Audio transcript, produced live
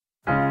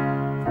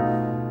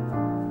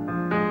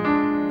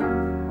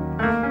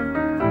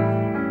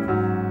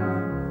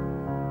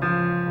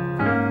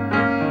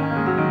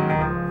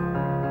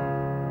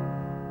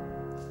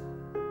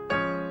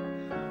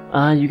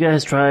You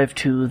guys drive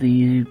to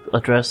the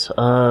address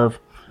of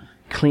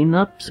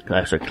Cleanups.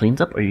 Cleans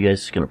Up. Are you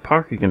guys gonna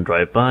park? Are you gonna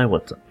drive by?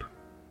 What's up?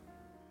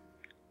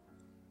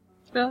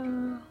 By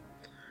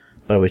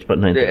the way, it's about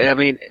 9. I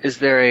mean, is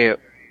there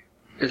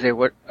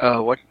what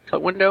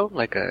window?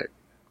 Like a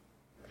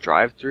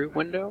drive-through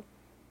window?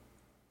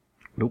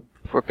 Nope.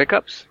 For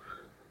pickups?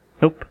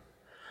 Nope.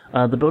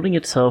 The building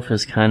itself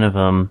is kind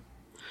of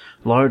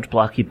large,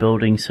 blocky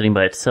building sitting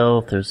by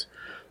itself. There's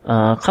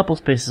a couple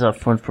spaces out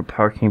front for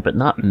parking, but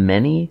not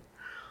many.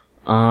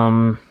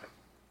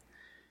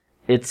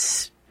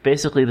 It's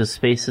basically the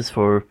spaces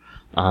for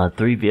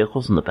 3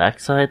 vehicles on the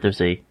backside.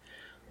 There's a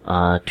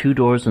 2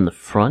 doors in the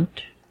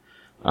front,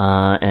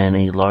 and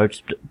a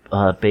large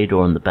bay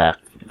door in the back.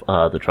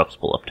 The trucks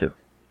pull up to.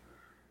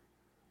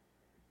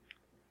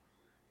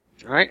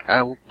 All right,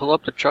 I will pull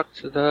up the truck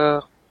to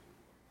the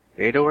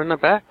bay door in the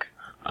back.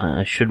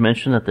 I should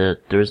mention that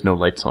there is no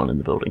lights on in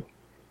the building.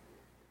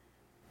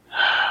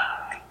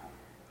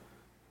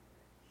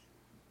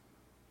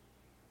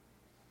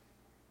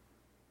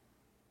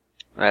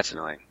 That's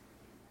annoying.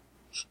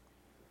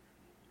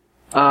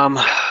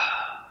 Are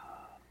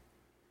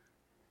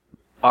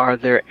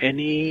there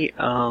any,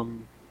 what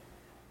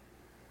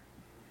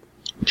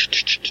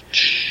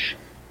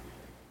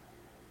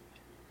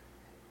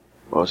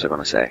was I going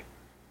to say?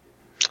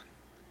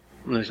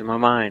 I'm losing my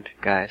mind,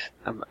 guys.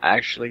 I'm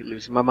actually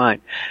losing my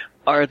mind.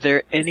 Are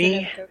there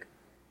any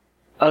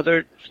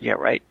other... Yeah,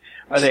 right.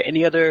 Are there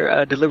any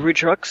other delivery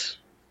trucks?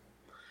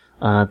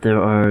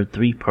 There are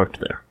 3 parked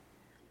there.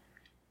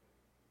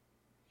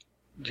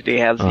 Do they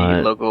have the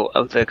logo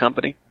of the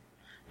company?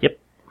 Yep.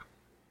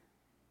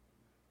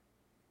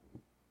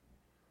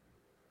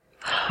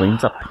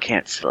 Cleans Up. I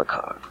can't steal a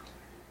car.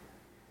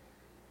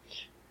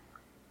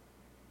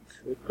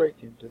 Should break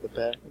into the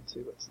back and see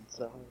what's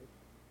inside.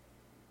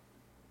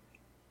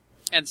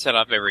 And set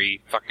off every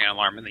fucking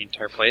alarm in the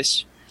entire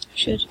place.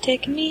 Should have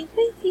taken me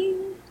with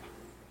you.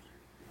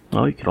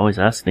 Oh, you could always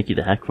ask Nikki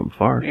to hack from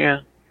far.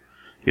 Yeah.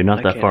 You're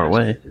not that far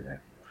away.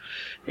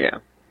 Yeah.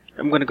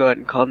 I'm going to go ahead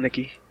and call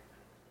Nikki.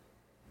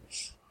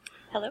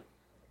 Hello?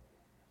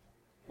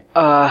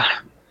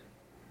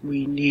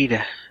 We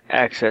need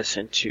access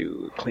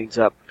into Cleans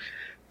Up.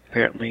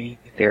 Apparently,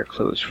 they're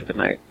closed for the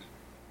night.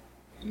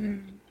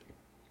 Mm.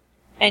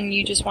 And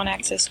you just want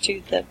access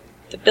to the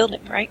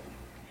building, right?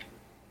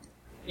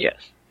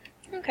 Yes.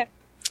 Okay.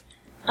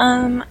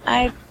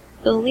 I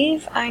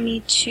believe I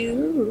need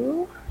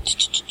to...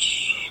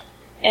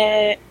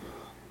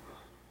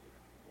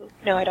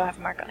 No, I don't have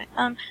a mark on it.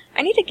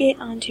 I need to get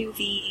onto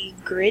the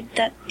grid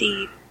that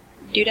the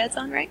doodad's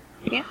on, right?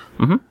 Yeah?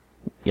 Mm-hmm.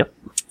 Yep.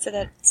 So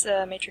that's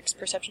a matrix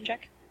perception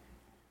check?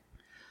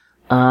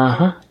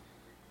 Uh-huh.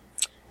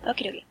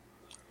 Okie dokie.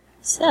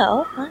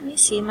 So, let me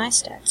see my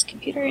stats.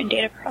 Computer and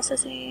data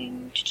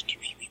processing...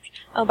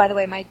 Oh, by the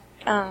way, my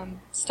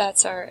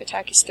stats are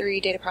attack is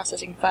 3, data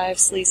processing 5,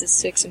 sleaze is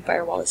 6, and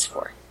firewall is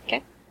 4.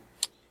 Okay?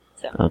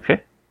 So.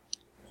 Okay.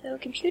 So,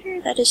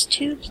 computer, that is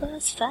 2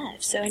 plus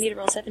 5. So, I need to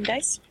roll 7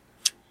 dice.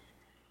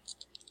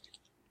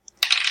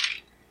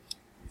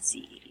 Let's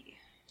see.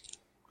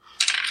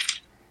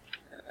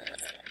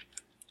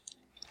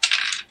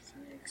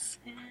 6,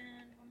 and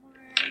one more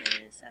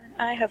is 7.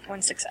 I have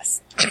 1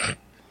 success.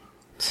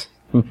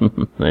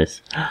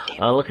 Nice.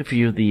 Lucky for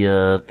you,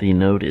 the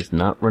node is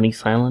not running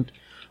silent,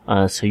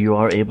 so you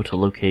are able to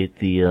locate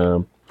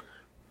the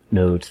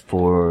nodes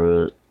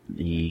for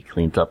the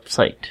Cleans Up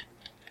site.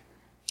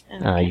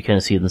 Okay. You kind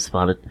of see them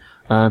spotted.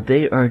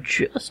 They are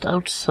just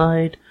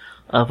outside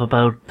of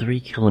about 3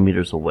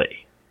 kilometers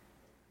away.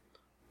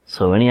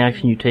 So any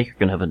action you take, you're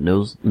going to have a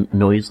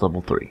noise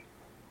level 3.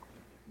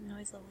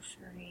 Noise level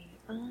 3.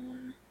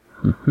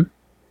 Mm-hmm.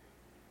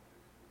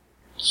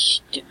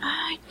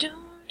 I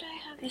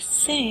have a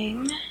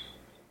thing.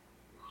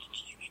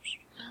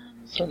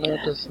 So now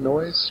does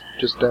noise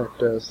just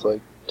act as,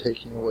 like,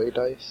 taking away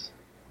dice?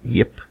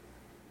 Yep.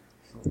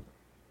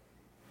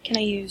 Can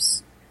I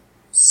use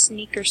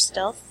sneak or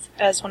stealth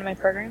as one of my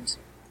programs?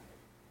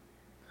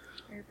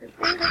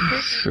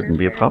 Shouldn't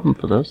be a problem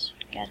for those.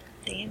 God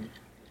damn it.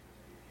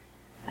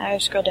 I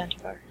scrolled down too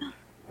far.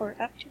 Or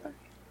up too far.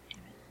 Damn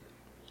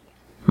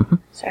it. Mm-hmm.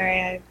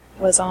 Sorry, I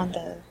was on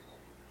the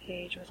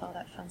page with all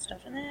that fun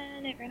stuff and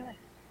then it ran away.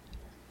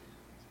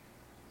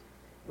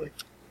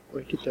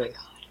 Wake it dice.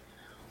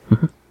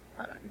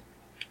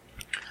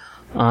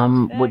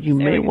 What you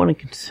may want to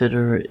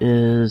consider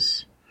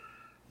is...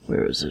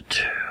 Where is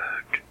it?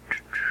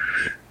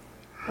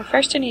 Well,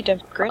 first I need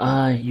to grid.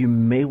 You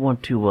may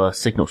want to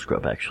signal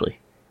scrub, actually.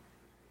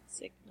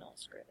 Signal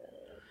scrub.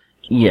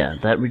 Yeah,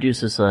 that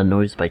reduces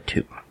noise by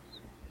 2.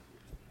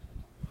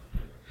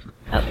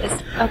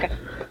 Okay.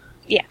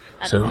 Yeah.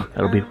 So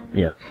that'll be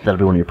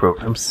one of your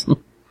programs.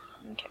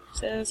 Okay,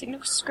 so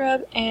signal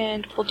scrub,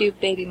 and we'll do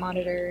baby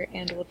monitor,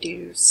 and we'll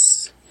do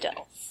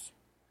stealth.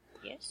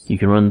 Yes. You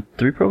can run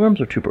 3 programs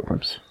or 2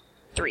 programs?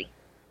 3.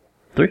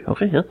 3?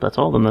 Okay, yeah, that's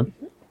all of them then.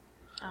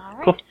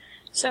 Alright. Cool.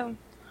 So,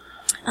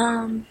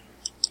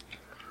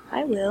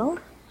 I will...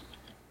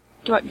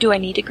 Do I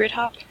need to grid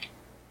hop?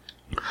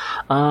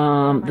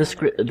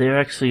 They're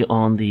actually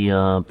on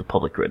the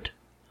public grid.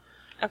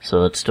 Okay.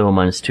 So it's still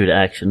 -2 to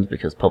actions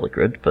because public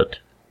grid, but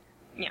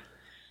Yeah.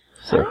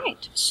 so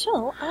Alright,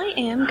 so I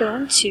am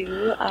going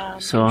to,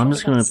 so I'm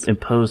just going to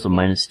impose the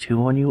 -2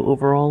 on you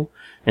overall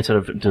instead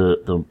of the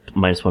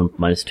 -1,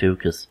 -2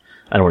 because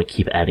I don't want to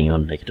keep adding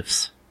on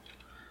negatives.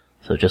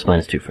 So just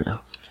 -2 for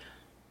now.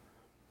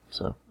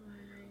 So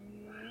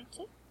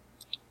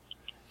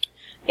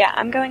yeah,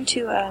 I'm going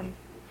to,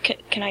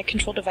 can I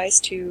control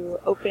device to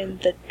open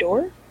the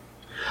door?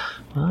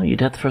 well, you'd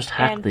have to first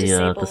hack And the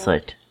disable-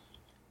 site.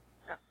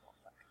 Oh,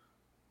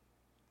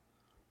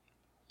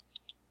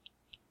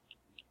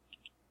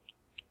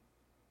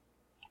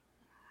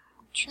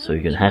 So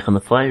you're going to hack on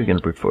the fly, or you're going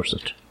to brute force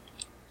it.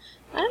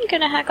 I'm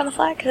gonna hack on the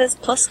fly because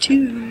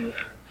 +2.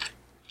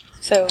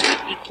 So,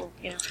 equal,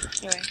 you know.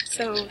 Anyway,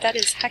 so that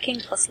is hacking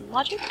plus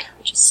logic,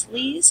 which is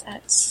sleaze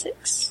at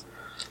 6.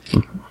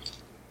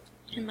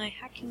 And my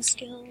hacking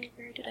skill,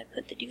 where did I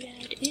put the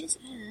doodad, is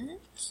at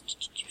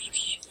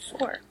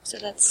 4. So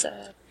that's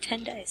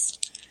 10 dice.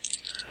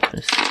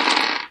 Nice.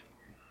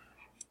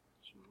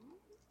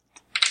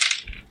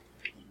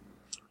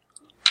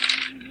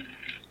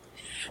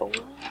 4.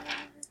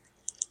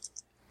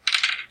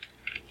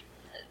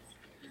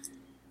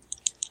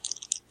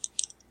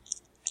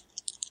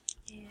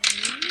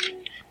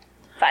 And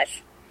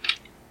 5.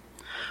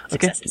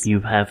 Okay, Successes.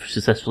 you have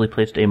successfully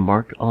placed a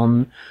mark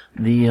on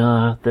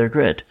their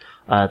grid.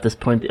 At this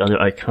point, the other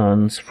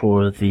icons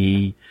for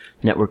the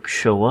network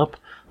show up.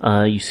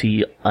 You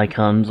see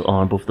icons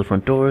on both the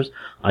front doors,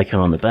 icon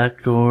on the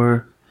back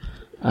door.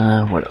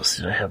 What else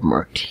did I have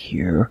marked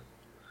here?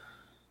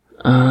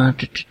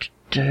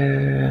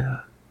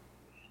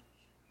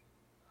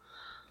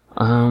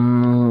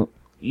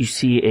 You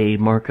see a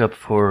markup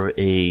for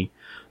a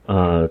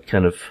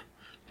kind of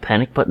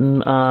panic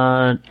button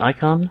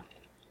icon.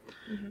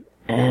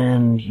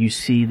 And you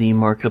see the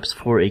markups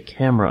for a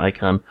camera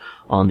icon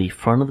on the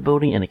front of the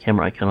building and a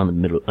camera icon on the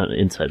middle,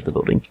 inside of the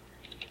building.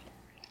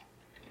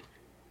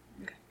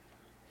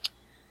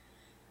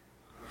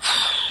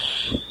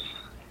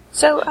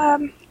 So,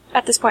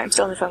 at this point I'm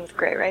still on the phone with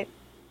Gray, right?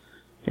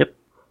 Yep.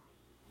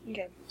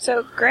 Okay.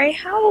 So, Gray,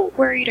 how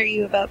worried are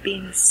you about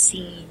being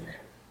seen?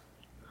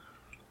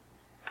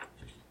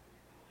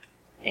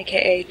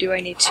 AKA, do I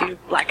need to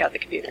black out the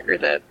computer, or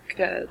the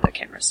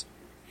cameras?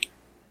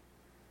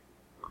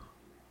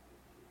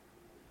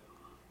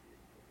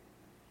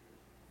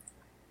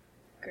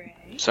 Gray?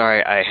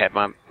 Sorry, I had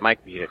my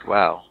mic muted.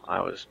 Wow,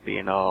 I was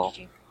being all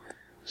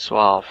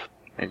suave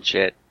and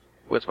shit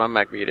with my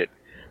mic muted.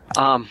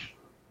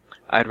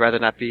 I'd rather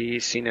not be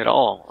seen at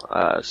all.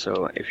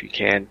 So if you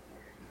can,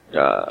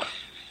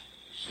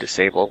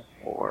 disable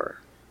or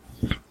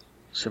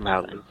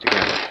somehow loop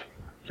together,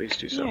 please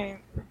do so. Yeah.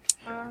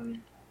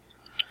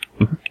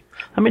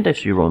 How many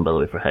dice are you rolling, by the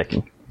way, for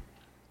hacking?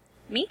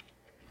 Me?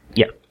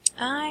 Yeah.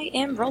 I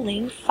am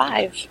rolling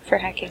 5 for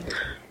hacking.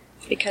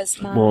 Because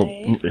my... Well,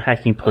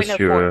 hacking plus Wait,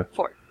 no, your...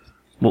 4.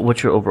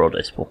 What's your overall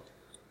dice pool?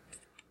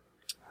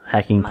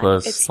 Hacking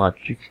plus it's-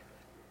 logic?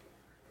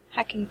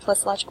 Hacking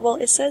plus logic. Well,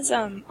 it says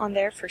on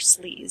there for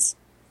sleaze.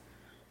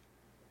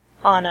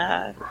 On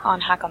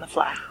hack on the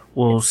fly.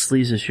 Well,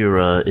 sleaze is your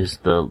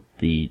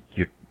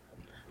your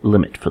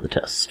limit for the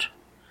test.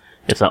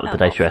 It's not with the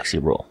dice you actually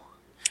roll.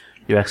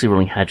 You're actually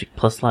rolling hacking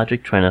plus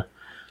logic, trying to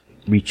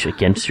reach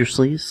against your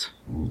sleaze.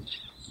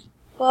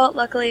 Well,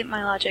 luckily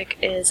my logic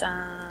is 5,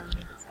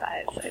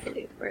 I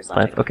believe. Where's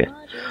logic? 5? Okay.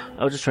 Logic.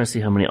 I was just trying to see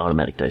how many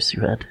automatic dice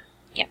you had.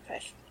 Yeah,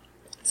 5.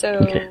 So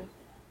Okay.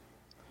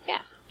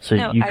 yeah. So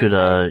No, you I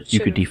could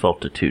should've-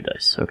 default to 2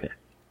 dice. Okay.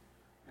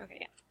 Okay,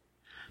 yeah.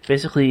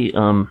 Basically,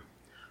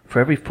 for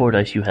every 4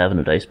 dice you have in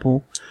a dice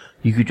pool,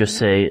 you could just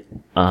say,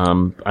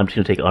 I'm just going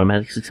to take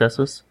automatic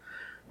successes,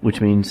 which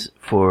means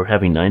for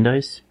having 9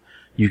 dice,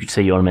 you could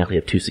say you automatically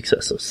have 2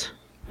 successes.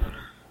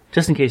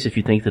 Just in case if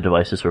you think the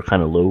devices are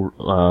kind of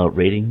low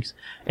ratings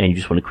and you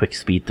just want a quick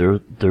speed through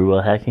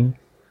hacking,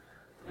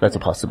 that's a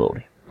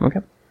possibility. Okay.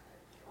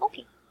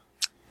 Okay.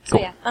 So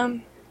Cool. yeah.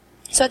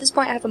 So at this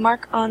point I have a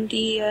mark on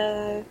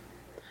the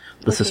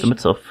The system location.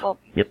 itself. Well,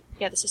 Yep.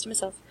 yeah, the system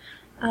itself.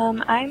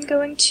 I'm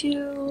going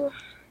to...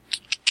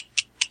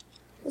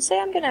 Let's say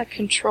I'm going to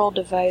control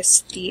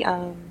device the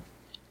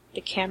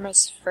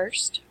cameras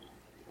first,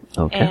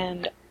 Okay.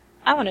 and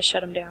I want to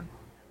shut them down.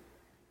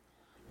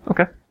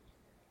 Okay.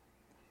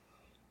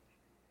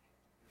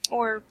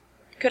 Or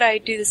could I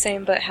do the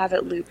same but have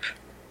it loop?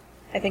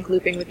 I think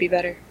looping would be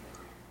better.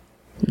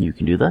 You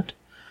can do that.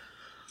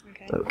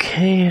 Okay.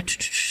 Okay.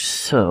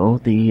 So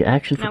the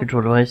action for No.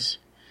 control device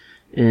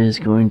is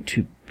going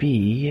to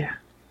be...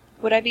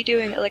 Would I be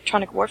doing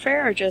electronic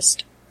warfare or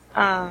just,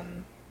 what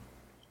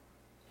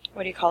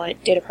do you call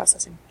it? Data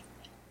processing.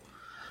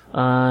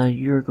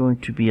 You're going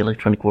to be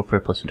electronic warfare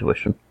plus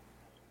intuition.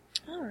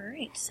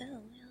 Alright, so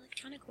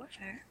electronic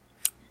warfare.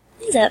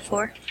 What is that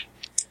for?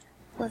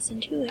 Plus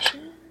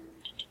intuition.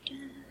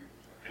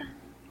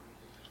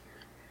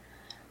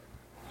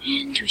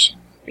 Intuition.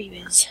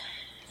 Reviz.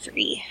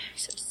 3.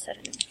 So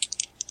 7.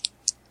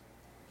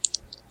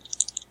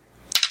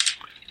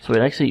 So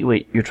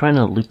wait, you're trying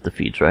to loop the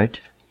feeds, right?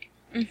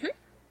 Mm-hmm.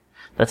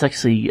 That's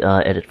actually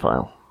edit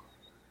file.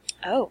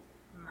 Oh,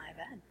 my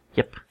bad.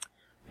 Yep.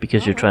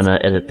 Because you're trying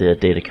to edit the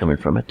data coming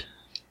from it.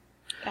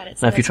 Got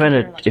it. Now, if you're trying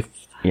to,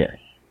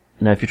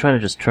 now if you're trying to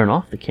just turn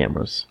off the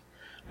cameras,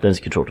 then it's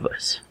control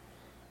device.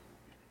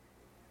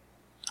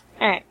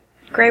 Alright.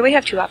 Gray, we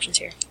have two options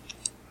here.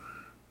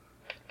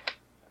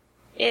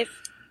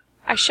 If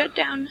I shut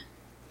down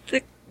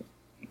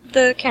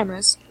the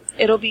cameras,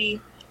 it'll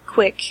be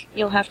quick.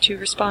 You'll have to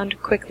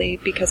respond quickly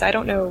because I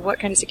don't know what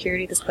kind of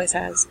security this place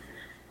has.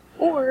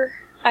 Or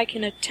I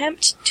can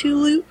attempt to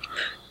loop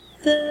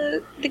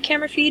the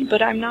camera feed,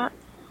 but I'm not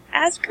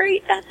as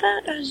great at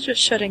that as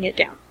just shutting it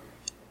down.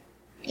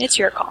 It's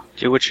your call.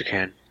 Do what you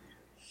can.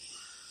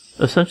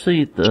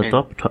 Essentially, the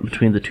thought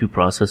between the two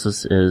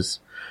processes is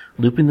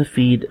looping the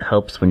feed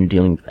helps when you're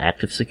dealing with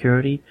active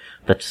security.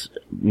 That's,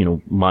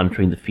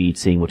 monitoring the feed,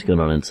 seeing what's going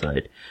on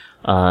inside.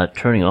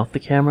 Turning off the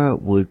camera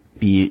would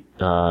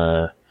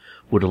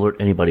alert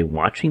anybody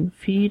watching the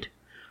feed.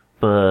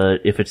 But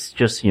if it's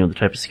just, the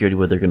type of security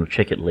where they're going to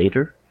check it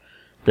later,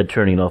 then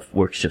turning it off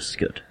works just as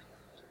good.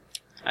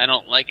 I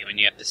don't like it when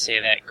you have to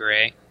say that,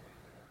 Gray.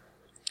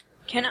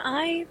 Can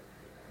I,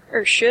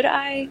 or should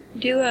I,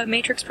 do a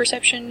matrix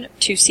perception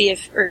to see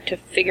to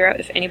figure out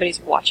if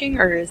anybody's watching,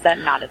 or is that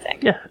not a thing?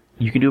 Yeah,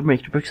 you can do a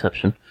matrix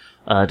perception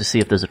to see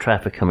if there's a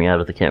traffic coming out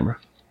of the camera.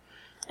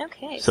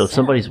 Okay. So if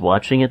somebody's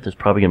watching it, there's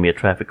probably going to be a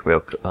traffic rail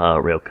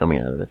coming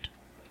out of it.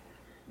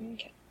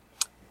 Okay.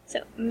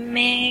 So,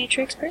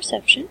 matrix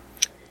perception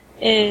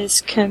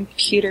is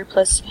computer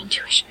plus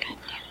intuition. God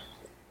damn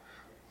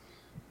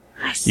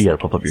it. You gotta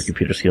pop up your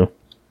computer skill.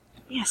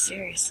 Yeah,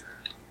 serious.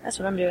 That's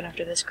what I'm doing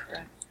after this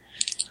crap.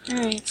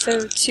 Alright,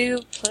 so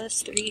 2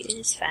 plus 3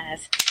 is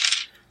 5.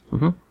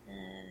 Mm-hmm.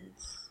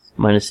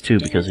 -2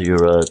 because of your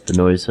the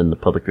noise and the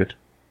public grid.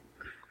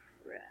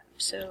 Crap.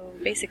 So,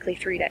 basically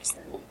 3 dice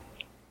then.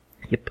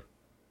 Yep.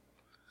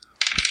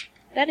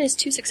 That is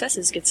 2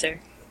 successes, good sir.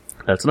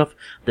 That's enough.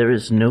 There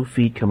is no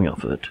feed coming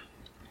off of it.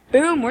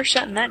 Boom, we're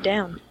shutting that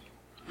down.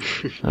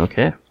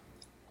 Okay.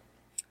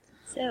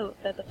 So,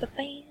 let's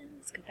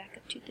go back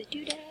up to the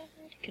doodad.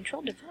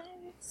 Control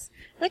device.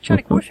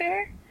 Electronic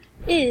warfare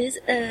is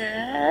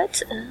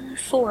at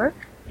 4,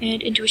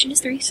 and intuition is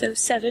 3, so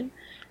 7.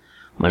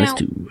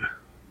 -2.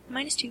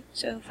 -2,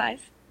 so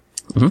 5.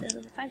 Mm-hmm.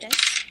 So 5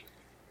 dice.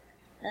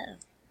 Uh-oh.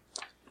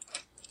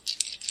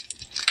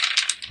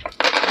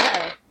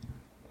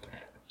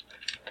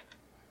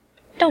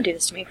 Don't do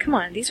this to me. Come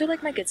on, these are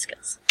like my good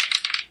skills.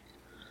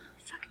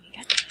 Fuck me,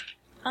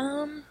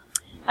 goddammit.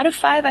 Out of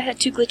 5, I had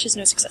 2 glitches,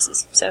 no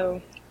successes.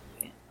 So,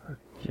 yeah.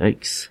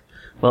 Yikes.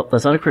 Well,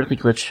 that's not a critical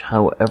glitch,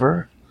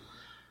 however.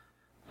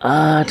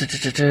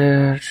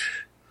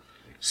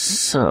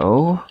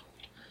 So,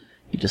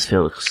 you just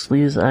failed a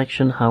sleaze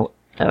action,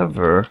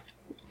 however,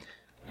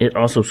 it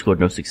also scored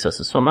no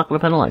successes, so I'm not going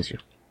to penalize you.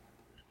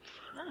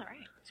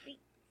 Alright, sweet.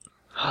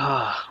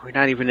 We're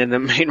not even in the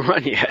main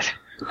run yet.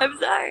 I'm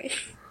sorry.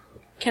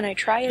 Can I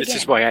try again? This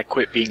is why I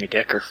quit being a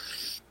decker.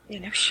 Yeah,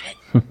 no shit.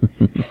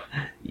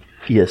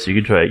 Yes, you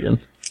can try again.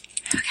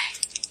 Okay,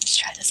 let's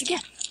try this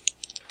again.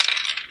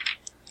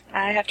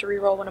 I have to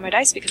re-roll one of my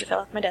dice because it fell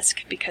off my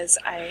desk because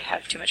I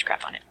have too much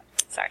crap on it.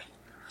 Sorry.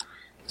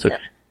 It's okay.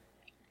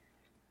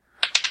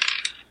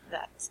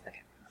 That's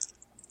okay.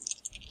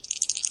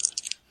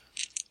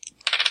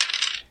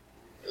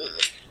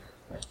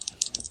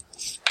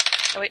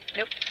 Oh wait,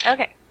 nope.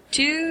 Okay,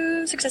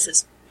 2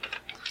 successes.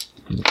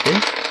 Okay.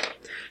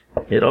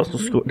 It also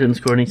didn't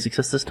score any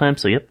success this time,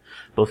 so yep,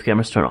 both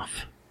cameras turn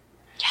off.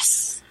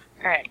 Yes.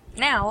 Alright,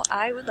 now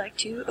I would like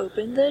to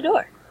open the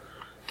door.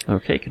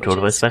 Okay, control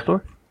device back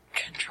door.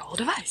 Control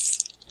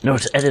device. No,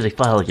 it's editing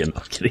file again.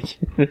 I'm kidding.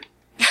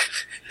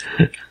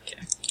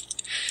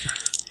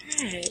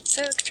 Alright,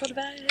 so control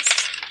device.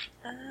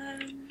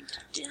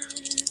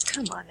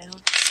 Come on now.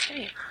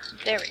 Okay,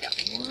 there we go.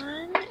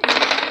 1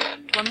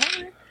 and 1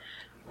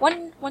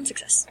 more. One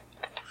success.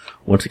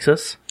 One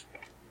success?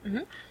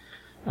 Mm-hmm.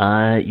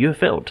 You have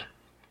failed.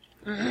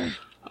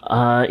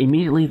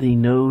 Immediately the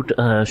node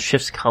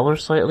shifts color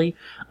slightly,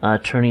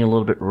 turning a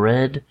little bit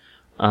red,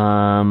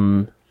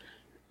 and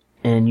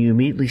you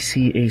immediately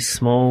see a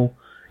small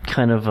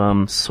kind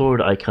of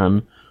sword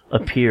icon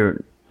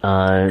appear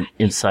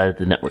inside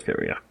the network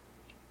area.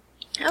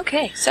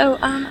 Okay, so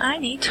I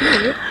need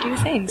to do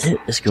things. It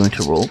is going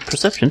to roll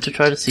perception to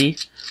try to see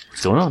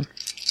what's going on.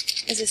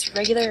 Is this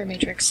regular or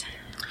matrix?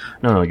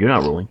 No, you're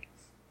not rolling.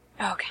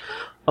 Oh, okay.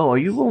 Oh, are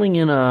you rolling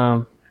in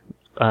no,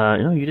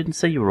 you didn't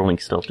say you were rolling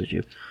stealth, did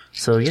you?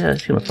 So yeah,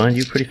 it's gonna find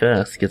you pretty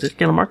fast, because it's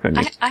gonna mark on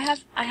you.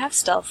 I have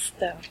stealth,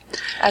 though,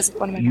 as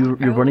one of my... You're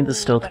running the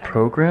stealth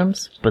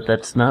programs, but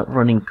that's not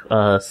running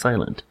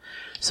silent.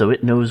 So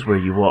it knows where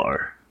you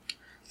are.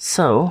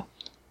 So,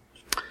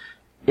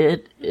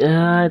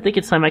 I think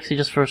it's time actually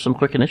just for some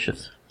quick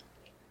initiatives.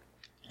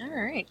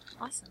 Alright,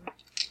 awesome.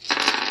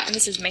 And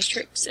this is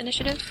Matrix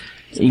Initiative?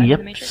 Is it part of the Yep,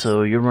 Matrix?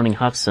 so you're running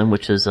HotSim,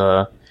 which is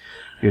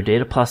your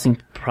data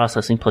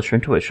processing plus your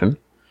intuition,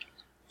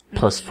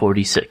 plus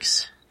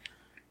 46.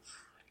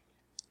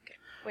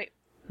 Okay.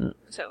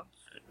 So,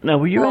 Now,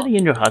 were you Well- adding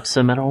in your hot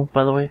sim at all,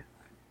 by the way?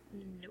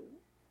 no.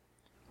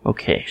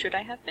 Okay. Should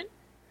I have been?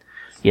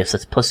 Yes,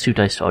 that's plus 2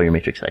 dice to all your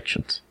matrix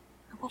actions.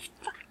 Well,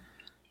 fuck.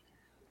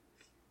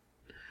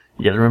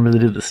 You gotta remember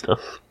to do this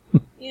stuff.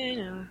 Yeah, I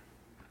know.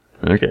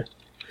 Okay.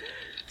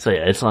 So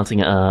yeah, it's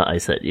launching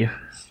ice at you.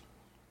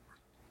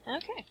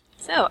 Okay.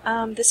 So,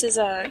 this is,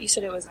 you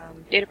said it was,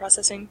 data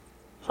processing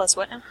plus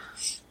what now?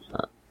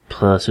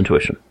 Plus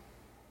intuition.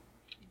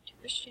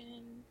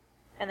 Intuition.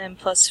 And then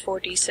plus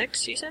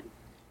 4d6, you said?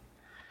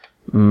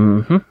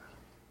 Mm-hmm.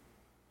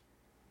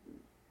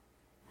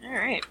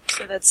 Alright,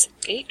 so that's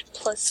 8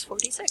 plus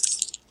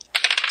 46.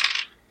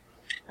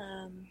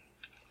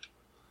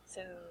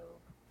 So...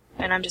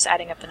 And I'm just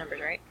adding up the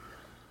numbers, right?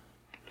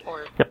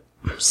 Or Yep.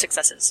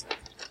 successes.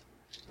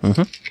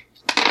 Mm-hmm.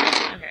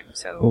 Okay,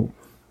 so... Oh.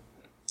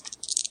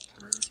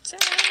 1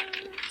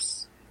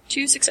 success...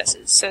 2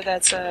 successes, so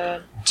that's,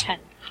 10.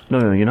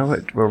 No, you're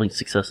not rolling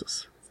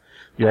successes.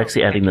 You're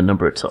actually adding the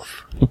number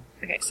itself.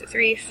 Okay, so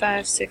 3,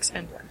 5, 6,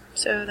 and 1.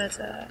 So that's,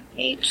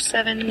 8,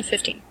 7,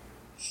 15.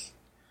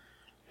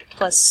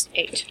 Plus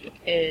 8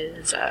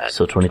 is,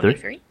 So 23?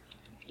 23.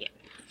 Yeah.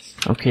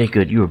 Okay,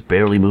 good. You were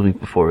barely moving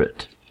before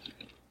it.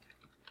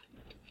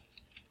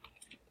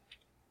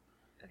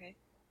 Okay.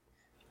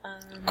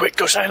 Quick,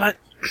 go silent!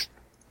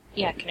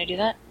 Yeah, can I do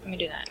that? I'm gonna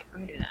do that.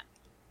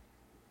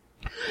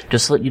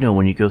 Just to let you know,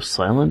 when you go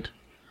silent,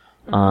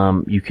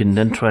 you can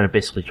then try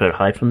to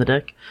hide from the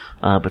deck,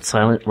 but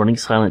running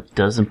silent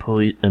does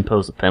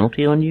impose a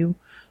penalty on you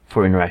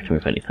for interacting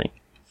with anything.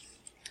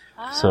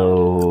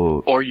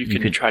 So, Or you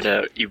can could try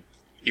to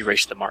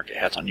erase the mark it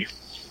has on you.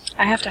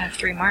 I have to have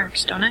 3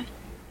 marks, don't I?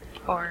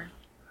 Or...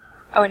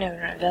 Oh,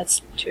 no,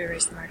 that's to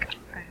erase the mark.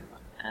 I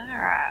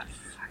have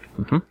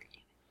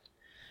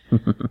one.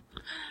 Fuck.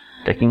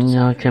 decking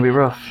can be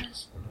rough.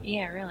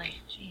 Yeah, really.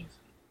 Jeez.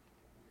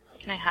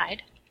 Can I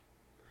hide?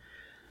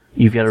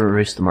 You've got to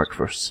erase the mark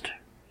first.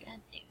 God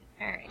damn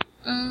it. Alright.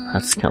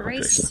 That's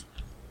complication.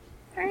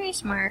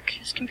 Erase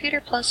mark is computer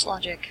plus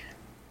logic.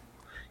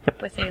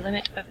 Yep. With a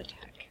limit of attack.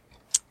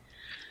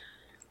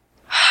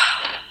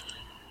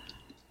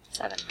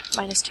 7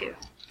 minus 2.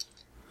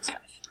 That's 5.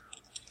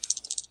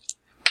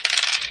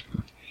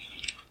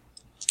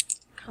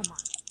 Come on.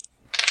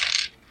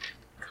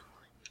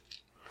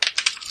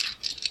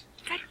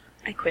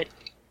 I quit.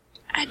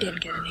 I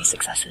didn't get any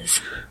successes.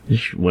 You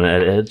want to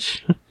add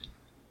edge?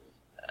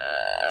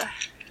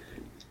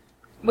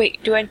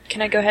 Wait,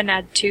 can I go ahead and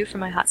add 2 for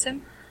my hot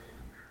sim?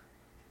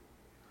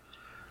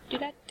 Do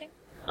that thing?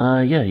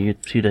 Yeah, you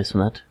get 2 dice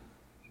on that.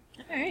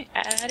 Alright,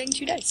 adding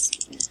 2 dice.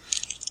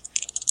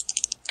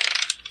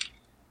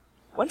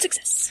 1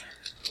 success.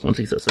 1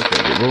 success,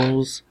 okay, it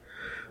rolls.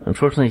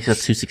 Unfortunately, he's got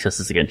 2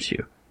 successes against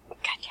you. God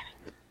damn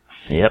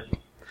it. Yep.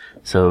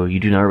 So,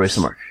 you do not erase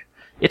the mark.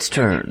 Its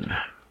turn.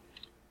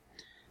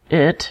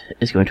 It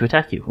is going to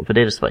attack you with a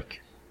data spike.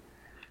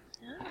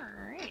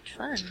 Alright,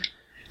 fun.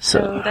 So,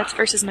 So that's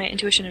versus my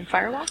intuition and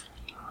firewall?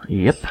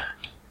 yep.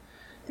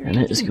 And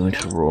it is going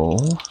to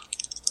roll.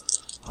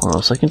 Hold on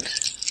a second.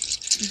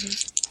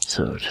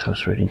 So,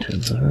 toast rating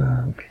 10.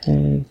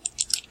 Okay.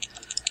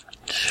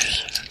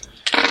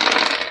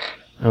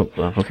 Oh,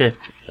 well, okay.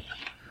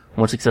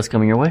 1 success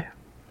coming your way.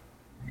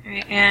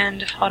 Alright,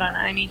 and hold on,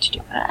 I need to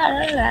do.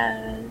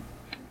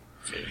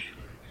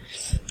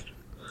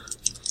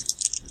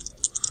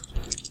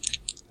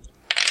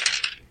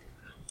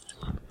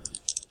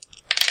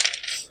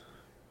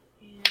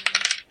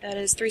 That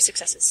is 3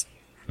 successes.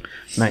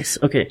 Nice.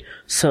 Okay,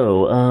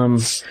 so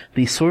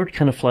the sword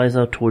kind of flies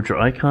out towards your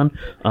icon,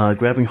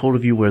 grabbing hold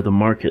of you where the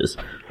mark is.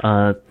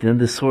 Then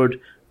the sword,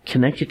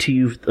 connected to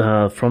you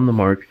from the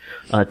mark,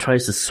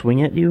 tries to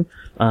swing at you,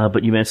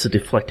 but you manage to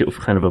deflect it with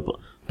kind of a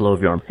blow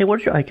of your arm. Hey, what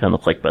does your icon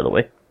look like, by the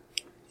way?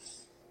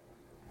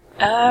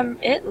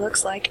 It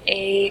looks like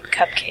a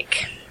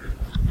cupcake.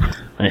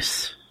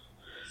 Nice.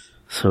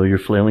 So your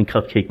flailing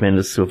cupcake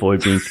manages to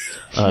avoid being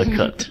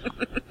cut.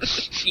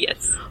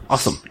 Yes.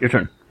 Awesome. Your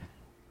turn.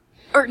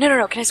 Or,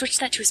 no, can I switch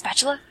that to a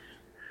spatula?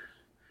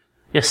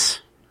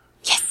 Yes.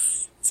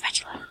 Yes!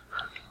 Spatula.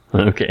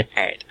 Okay.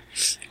 Alright.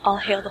 I'll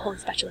hail the holy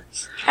spatula.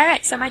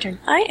 Alright, so my turn.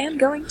 I am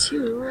going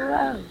to...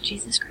 Oh,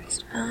 Jesus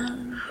Christ.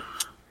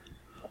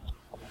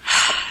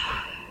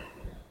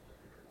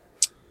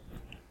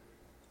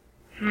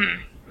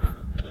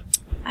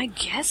 I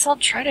guess I'll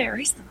try to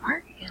erase the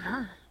mark again,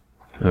 huh?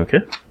 Okay.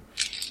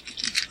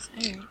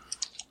 Alright.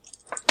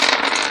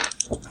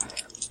 5,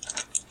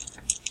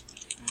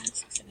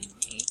 6, 7,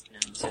 8,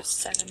 9, so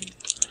 7.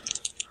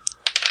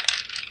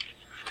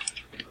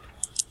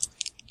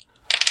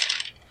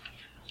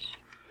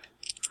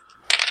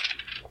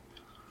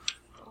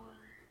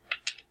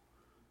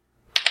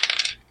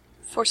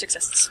 Four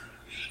successes.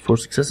 4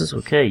 successes.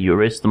 Okay, you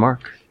erase the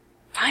mark.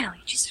 Finally,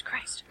 Jesus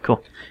Christ.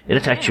 Cool. It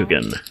attacks you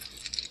again.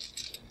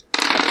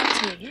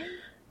 That's me again.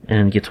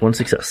 And gets 1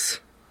 success.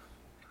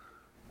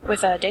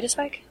 With a data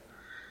spike?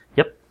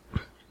 Yep.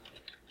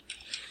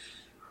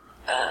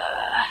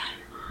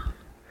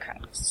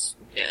 Crap.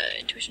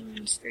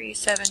 Intuition's 3,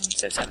 7,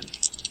 so 7.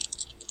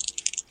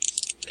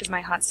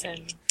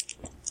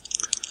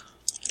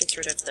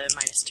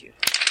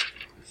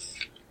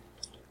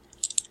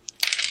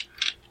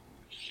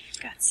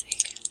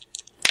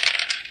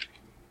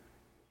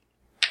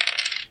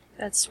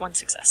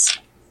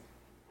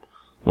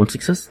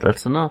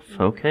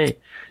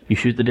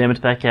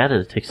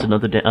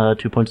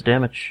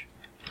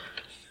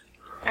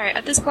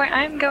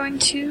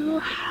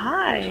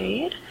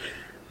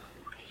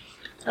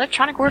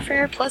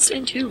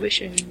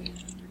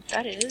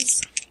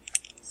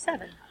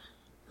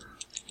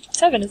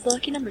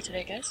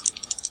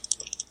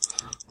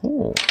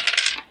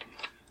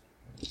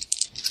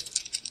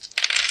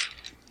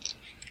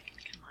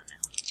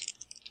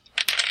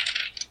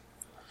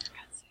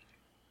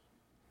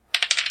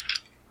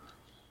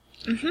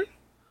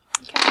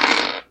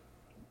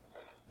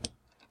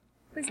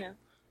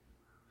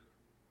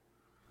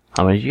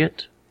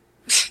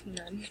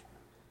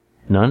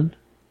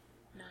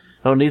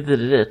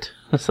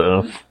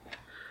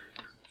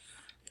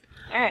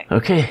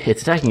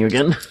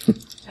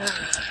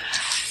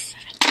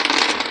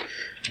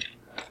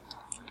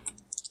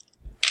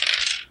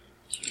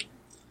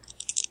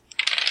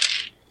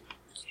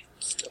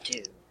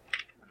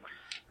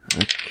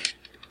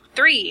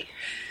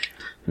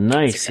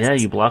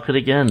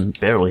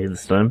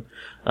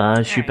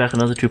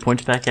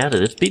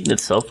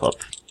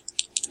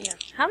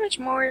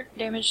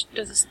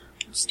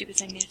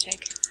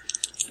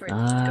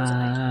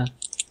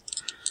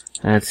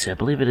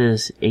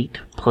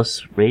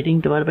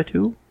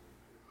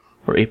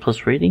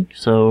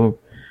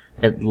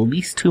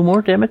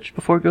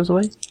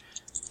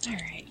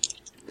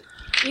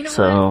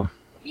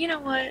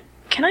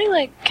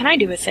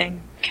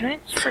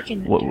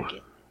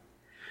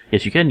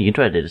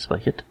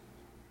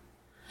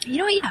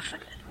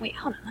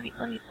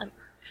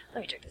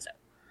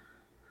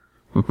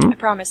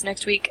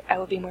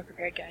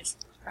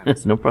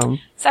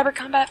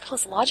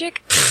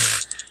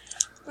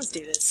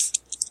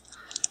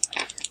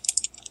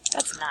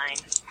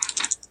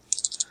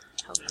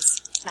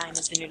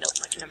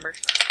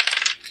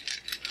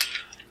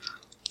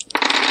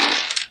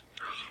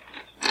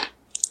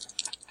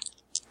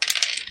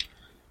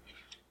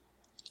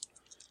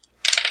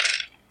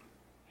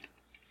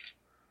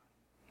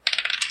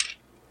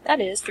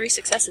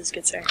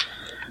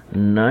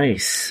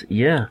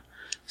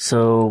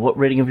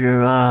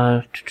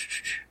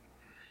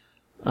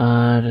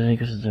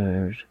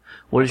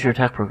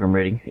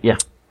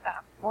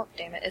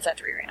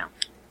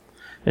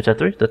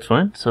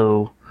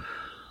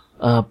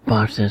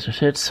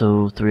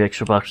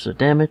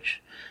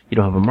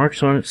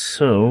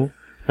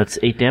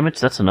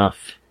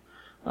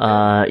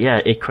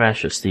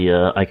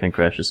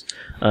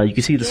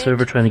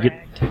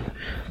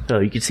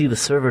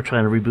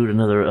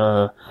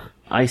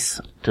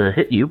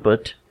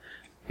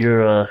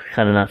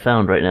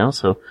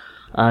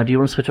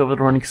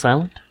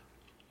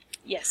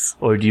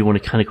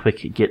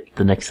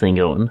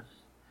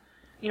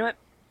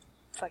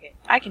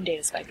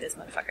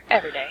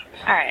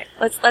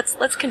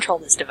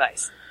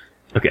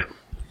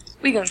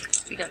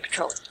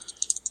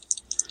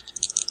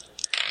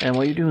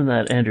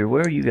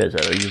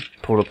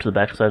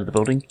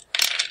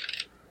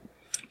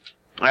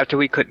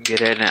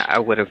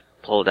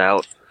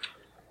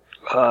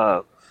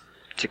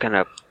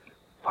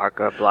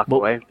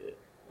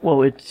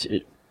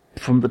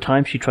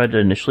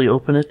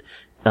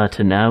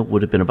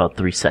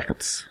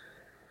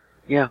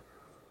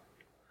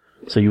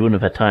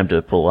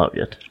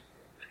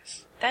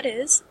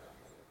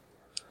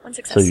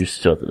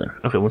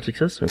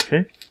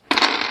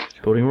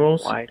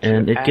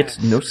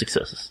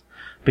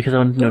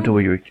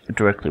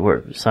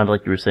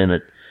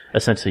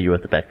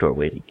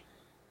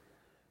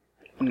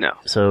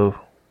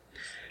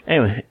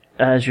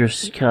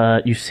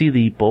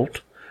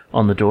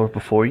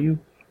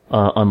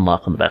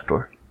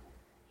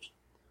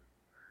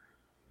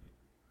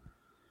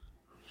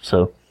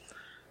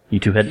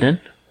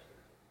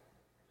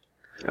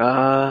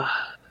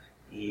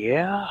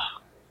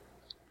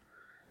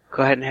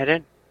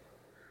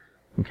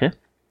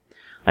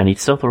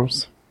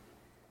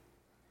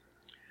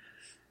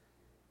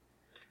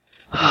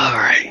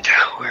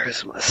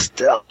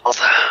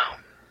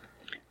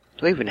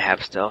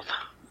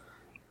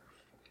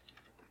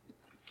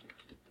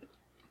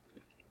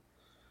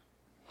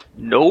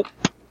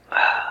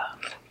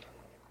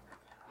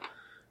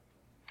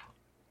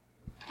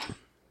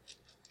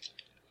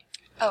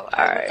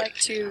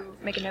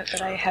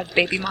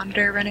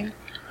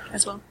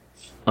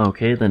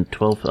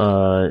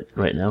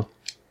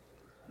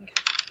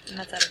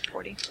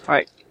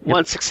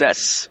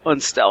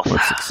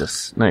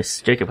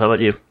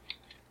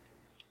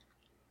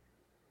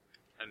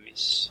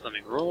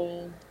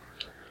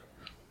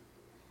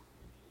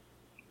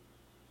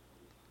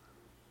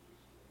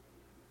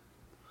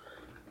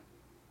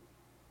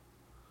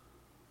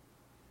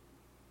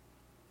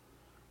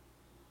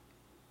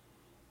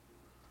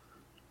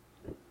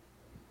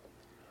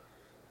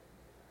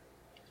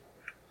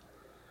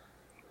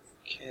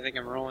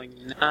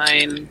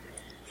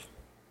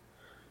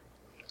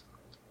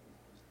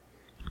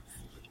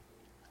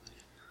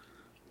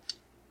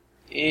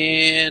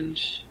 And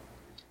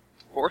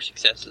 4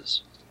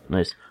 successes.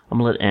 Nice. I'm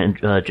gonna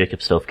let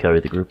Jacob Stealth carry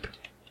the group.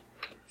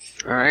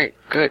 Alright,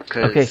 good,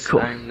 because Okay,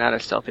 cool. I'm not a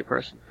stealthy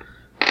person.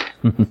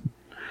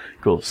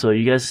 Cool. So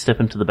you guys step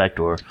into the back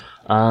door.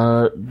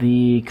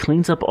 The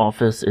cleans up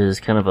office is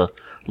kind of a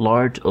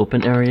large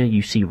open area.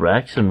 You see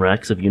racks and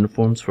racks of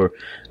uniforms for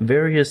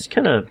various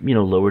kind of,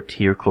 lower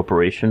tier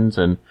corporations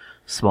and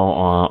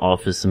small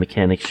office and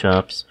mechanic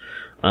shops.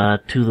 To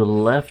the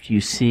left,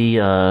 you see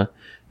 2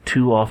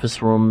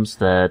 office rooms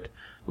that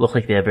look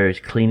like they have various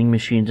cleaning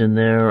machines in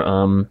there.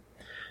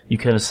 You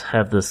kind of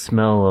have the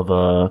smell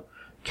of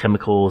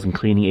chemicals and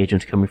cleaning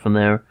agents coming from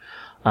there.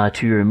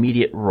 To your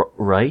immediate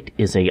right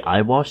is a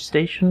eye wash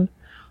station,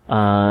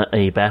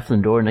 a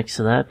bathroom door next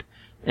to that,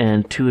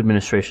 and 2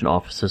 administration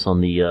offices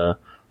on the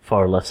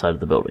far left side of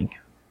the building.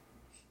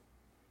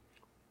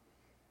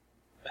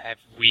 Have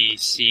we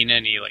seen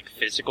any,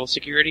 physical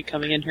security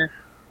coming in here?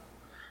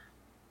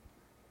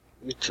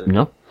 It's a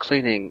No?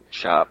 cleaning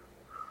shop.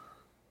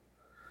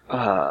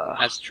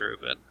 That's true,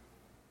 but...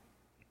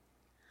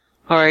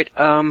 Alright,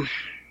 I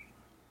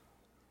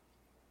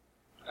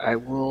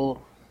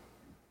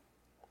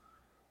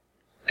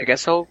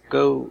guess I'll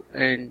go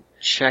and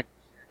check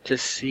to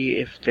see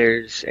if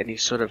there's any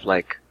sort of,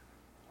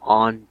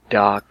 on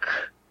dock,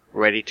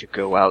 ready to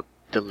go out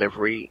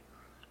delivery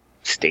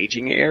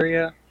staging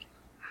area.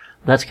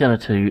 That's kind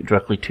of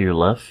directly to your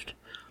left.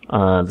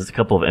 There's a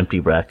couple of empty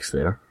racks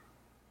there.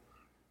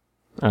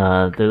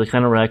 They're the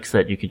kind of racks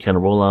that you could kind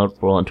of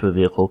roll into a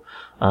vehicle.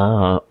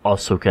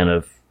 Also kind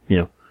of,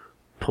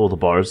 pull the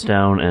bars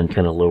down and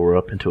kind of lower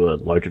up into a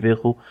larger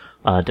vehicle.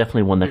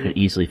 Definitely one that could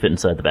easily fit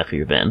inside the back of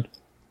your van.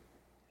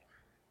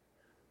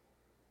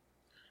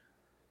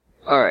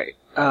 Alright,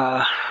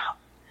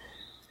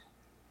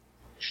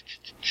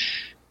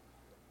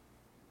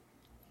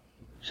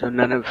 so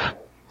none of,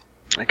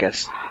 I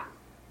guess,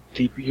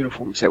 the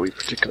uniforms that we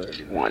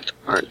particularly want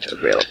aren't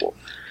available.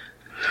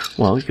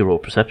 Well, you can roll a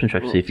perception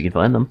check to see if you can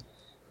find them.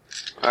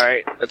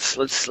 Alright,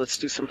 let's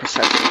do some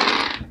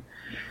perception.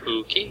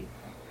 Okay.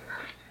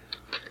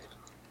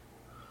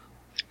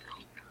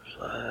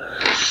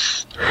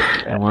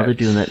 And while they're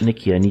doing that,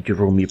 Nikki, I need you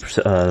to roll me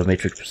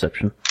matrix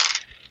perception.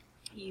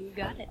 You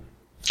got it.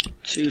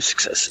 2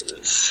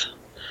 successes.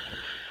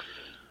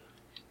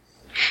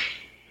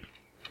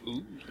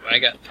 Ooh, I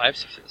got 5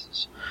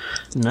 successes.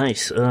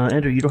 Nice.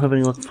 Andrew, you don't have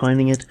any luck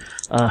finding it.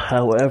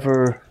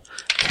 However,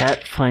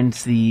 Kat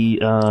finds the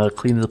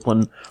cleans up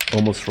one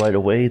almost right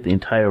away, the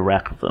entire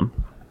rack of them.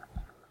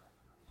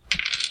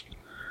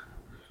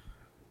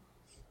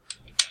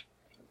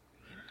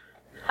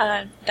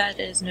 That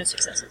is no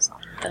successes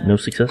on the... No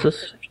successes?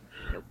 perception.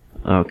 Nope.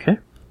 Okay.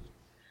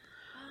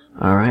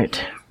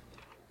 Alright.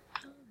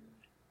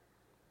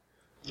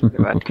 They're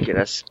about to get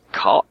us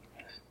caught.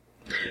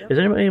 Is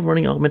anybody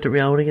running augmented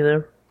reality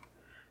there?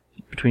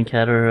 Between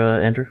Kat or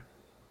Andrew?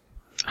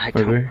 I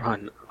don't Okay.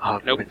 run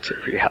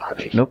augmented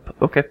reality. Nope.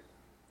 Okay.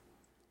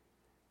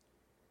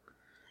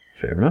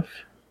 Fair enough.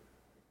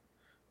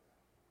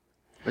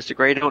 Mr.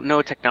 Gray don't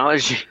know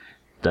technology.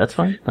 That's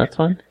fine. That's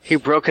fine. He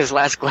broke his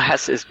last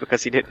glasses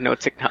because he didn't know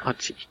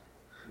technology.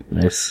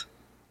 Nice.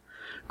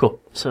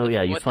 Cool. So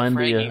yeah, you what find the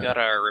the. frig you got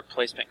our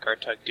replacement car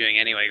tug doing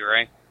anyway,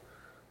 Gray?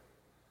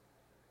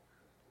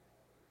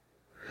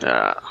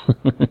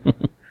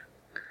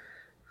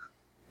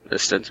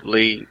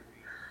 Ostensibly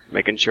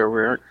making sure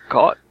we aren't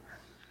caught.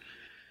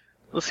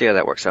 We'll see how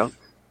that works out.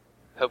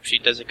 Hope she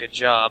does a good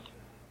job.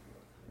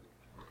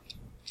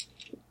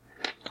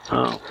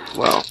 Oh,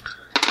 well.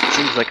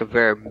 Seems like a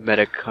very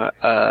meta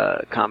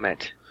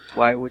comment.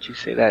 Why would you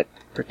say that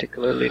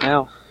particularly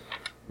now?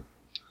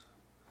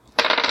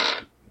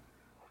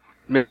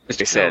 Mr. No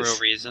says. real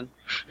reason.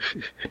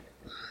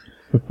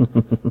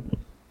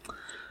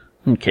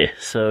 Okay,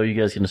 so you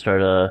guys gonna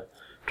start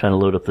trying to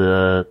load up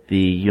the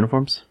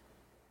uniforms?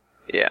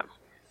 Yeah.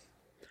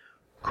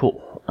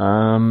 Cool.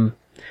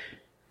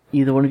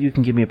 Either one of you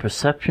can give me a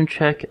perception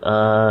check,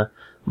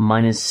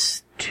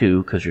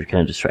 -2, because you're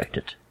kind of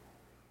distracted.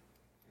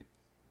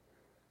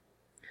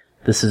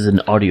 This is an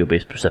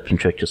audio-based perception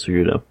check, just so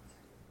you know.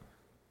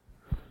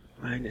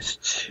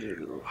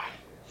 -2.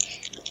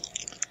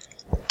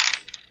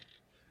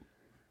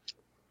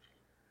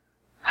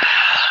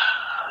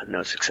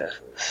 No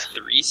successes.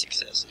 3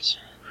 successes.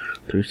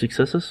 3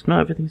 successes? No,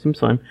 everything seems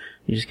fine.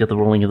 You just get the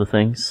rolling of the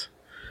things.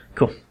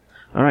 Cool.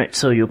 Alright,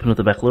 so you open up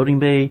the back loading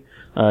bay,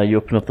 you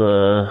open up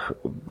the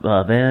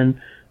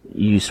van,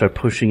 you start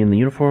pushing in the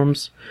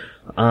uniforms,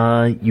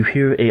 you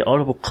hear a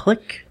audible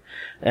click,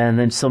 and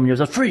then someone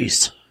yells out,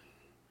 "Freeze!"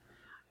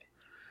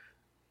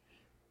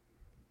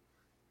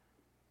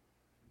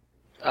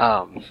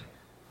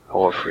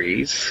 Or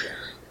freeze.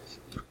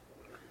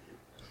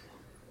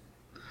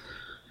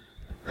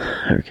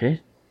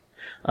 Okay.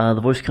 The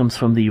voice comes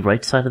from the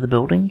right side of the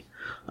building.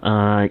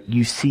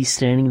 You see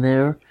standing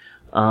there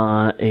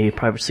a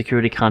private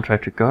security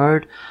contractor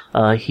guard.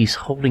 He's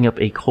holding up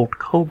a Colt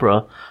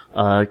Cobra,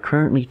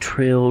 currently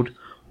trailed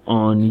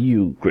on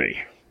you,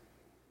 Gray.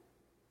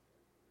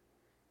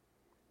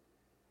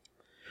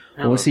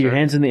 I want to see your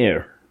hands in the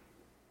air.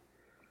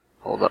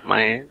 hold up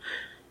my hand.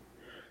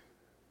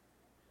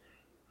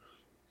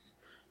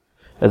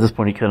 At this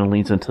point, he kind of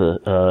leans into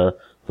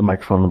the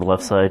microphone on the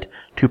left side.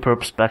 Two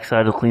perps,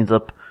 backside, it cleans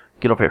up.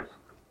 Get up here.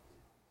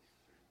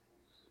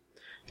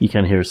 You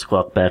kind of hear a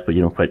squawk back, but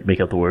you don't quite make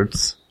out the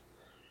words.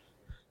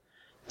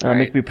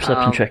 Make me a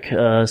perception check.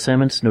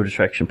 Salmons, no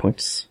distraction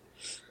points.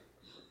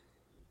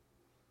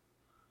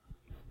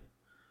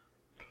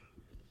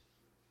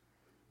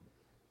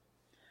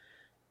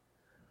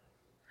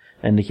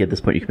 And Nikki, at this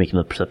point, you can make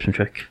another perception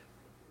check.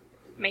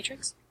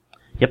 Matrix?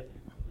 Yep.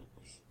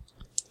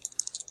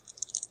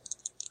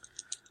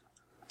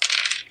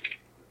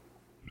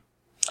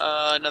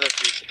 Another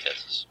 3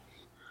 successes.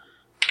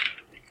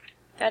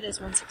 That is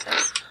 1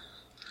 success.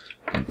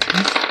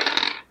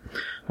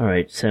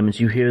 Alright, Salmons,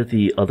 you hear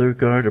the other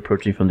guard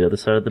approaching from the other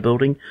side of the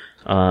building.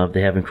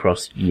 They haven't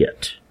crossed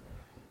yet.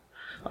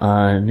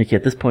 Nikki,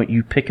 at this point,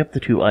 you pick up the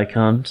two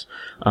icons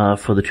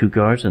for the two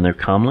guards and their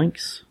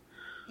comlinks.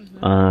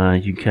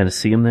 Mm-hmm. You can kind of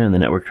see them there in the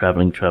network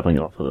traveling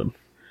off of them.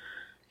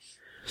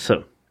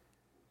 So.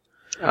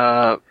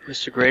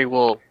 Mr. Gray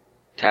will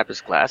tap his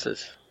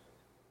glasses.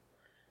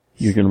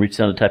 You're going to reach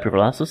down to tap your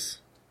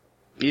glasses?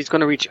 He's going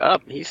to reach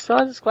up. He still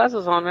has his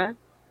glasses on, man.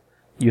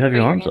 You have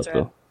your arms hands up, are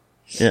though.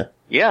 Yeah.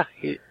 Yeah.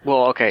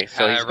 Well, okay.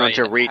 So he's going right.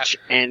 to reach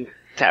and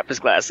tap his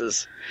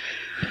glasses.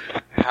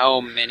 How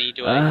many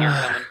do I hear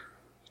coming?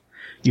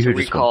 You To heard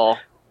just one. recall.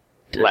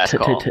 Last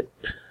call.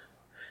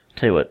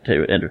 Tell you what,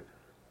 Andrew.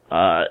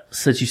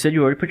 Since you said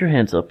you already put your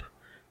hands up,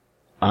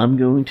 I'm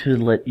going to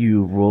let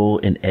you roll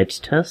an edge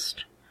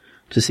test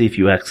to see if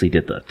you actually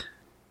did that.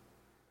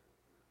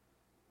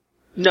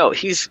 No,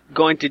 he's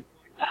going to...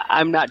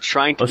 I'm not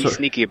trying to be sorry.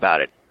 sneaky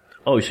about it.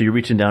 Oh, so you're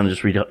reaching down and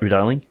just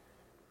redialing?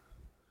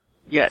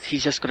 Yes,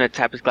 he's just going to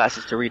tap his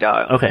glasses to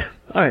redial. Okay.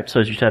 Alright,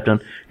 so as you tap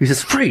down, he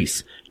says,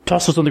 freeze!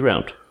 Toss those on the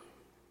ground.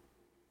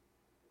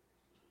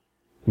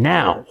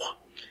 Now!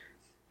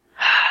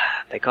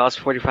 They cost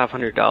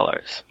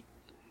 $4,500.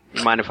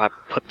 You mind if I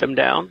put them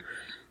down?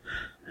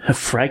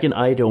 Fraggin'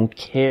 I don't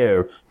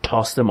care.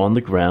 Toss them on the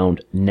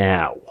ground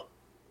now.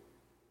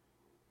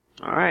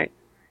 Alright.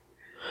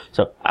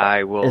 So,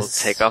 I will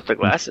take off the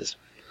glasses.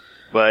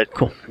 But,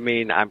 Cool. I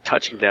mean, I'm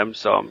touching them,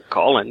 so I'm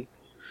calling.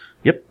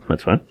 yep,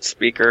 that's fine.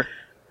 Speaker.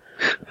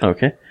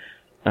 Okay.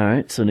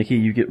 Alright, so Nikki,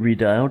 you get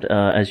redialed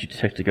as you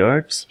detect the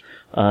guards.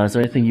 Is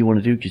there anything you want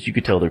to do? Because you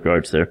could tell they're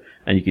guards there,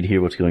 and you could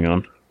hear what's going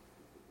on.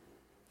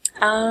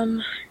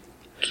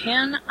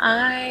 Can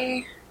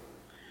I...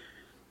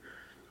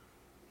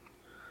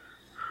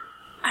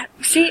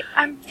 See,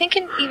 I'm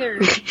thinking either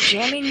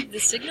jamming the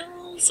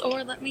signals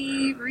or let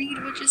me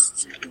read what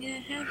just...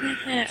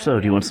 So,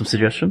 do you want some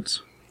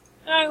suggestions?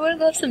 I would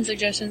love some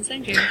suggestions,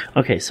 thank you.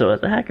 Okay, so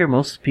as a hacker,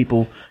 most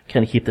people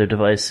kind of keep their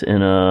device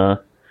in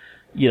a,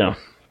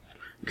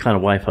 kind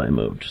of Wi-Fi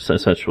mode, so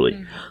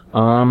essentially.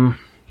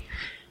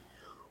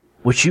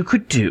 What you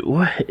could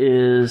do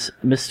is,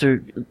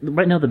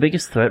 right now the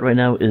biggest threat right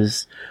now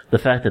is the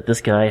fact that this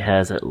guy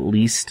has at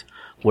least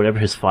whatever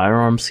his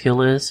firearm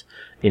skill is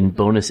in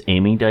bonus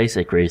aiming dice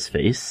at Gray's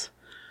face.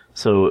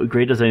 So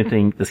Gray does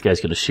anything, this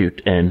guy's gonna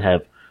shoot and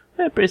have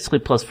basically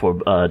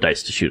 +4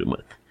 dice to shoot him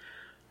with.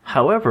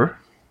 However,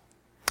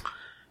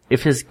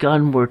 if his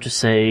gun were to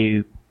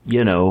say,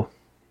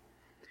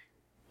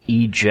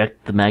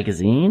 eject the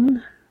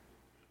magazine,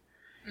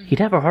 he'd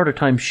have a harder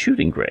time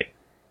shooting Gray.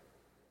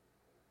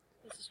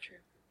 This is true.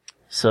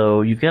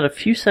 So you've got a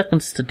few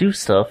seconds to do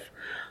stuff,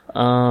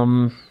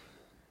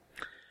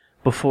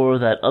 before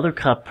that other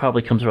cop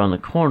probably comes around the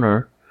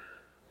corner,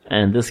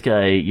 and this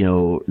guy,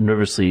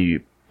 nervously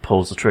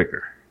pulls the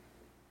trigger.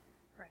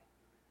 Right.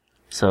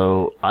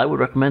 So I would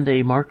recommend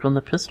a mark on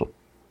the pistol.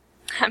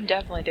 I'm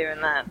definitely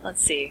doing that.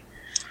 Let's see.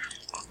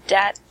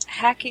 Dat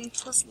hacking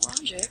plus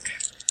logic.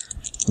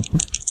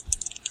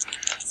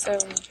 So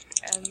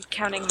I'm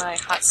counting my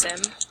hot sim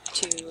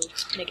to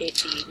negate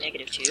the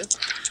 -2.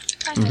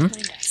 I have 9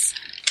 dice.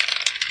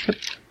 Yep.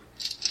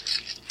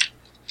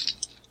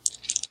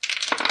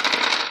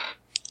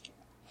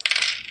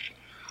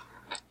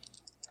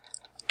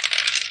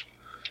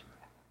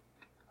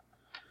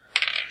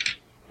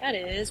 That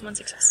is 1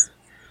 success.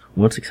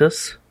 1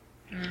 success?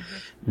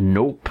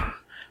 Nope.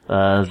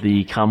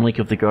 The comlink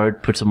of the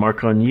guard puts a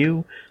mark on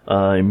you,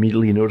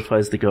 immediately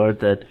notifies the guard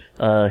that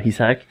he's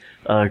hacked.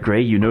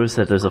 Gray, you notice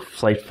that there's a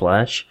slight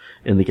flash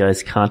in the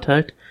guy's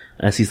contact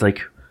as he's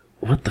like,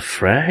 what the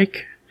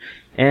frag?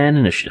 And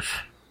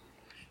initiative.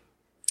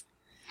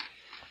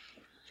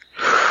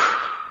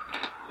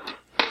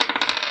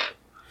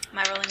 Am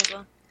I rolling as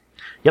well?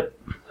 Yep.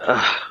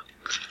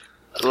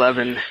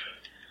 11.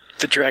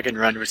 The Dragon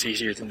Run was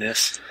easier than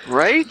this.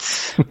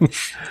 Right?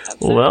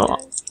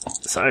 Well,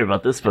 sorry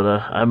about this, but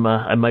I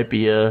might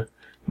be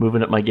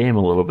moving up my game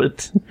a little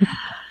bit.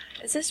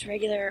 Is this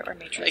regular or I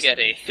matrix? got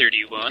a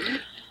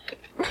 31.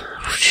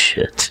 Oh,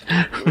 shit.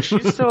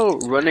 She's still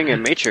running a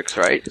Matrix,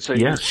 right? So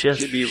Yeah, you she's-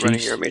 should be running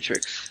she's- your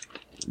Matrix.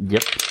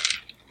 Yep.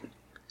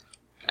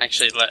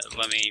 Actually,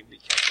 let me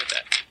recalculate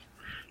that.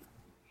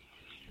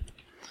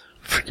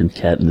 Freaking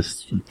cat in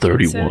this So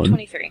 31.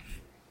 23.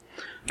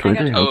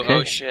 23. got Okay.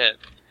 Oh shit.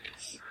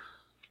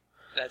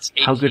 That's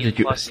 18 How good did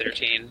you- plus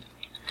 13.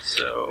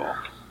 So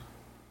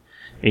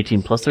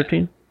 18 plus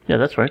 13? Yeah,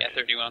 that's right. yeah,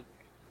 31.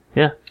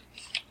 Yeah.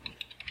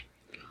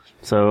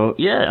 So,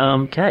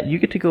 yeah, Kat, you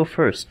get to go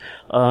first.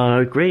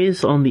 Gray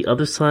is on the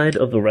other side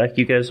of the rack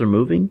you guys are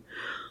moving.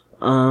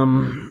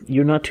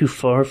 You're not too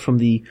far from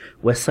the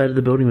west side of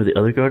the building where the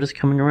other guard is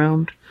coming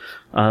around.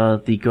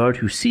 The guard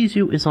who sees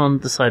you is on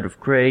the side of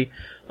Gray.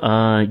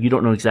 You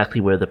don't know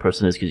exactly where the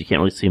person is because you can't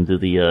really see him through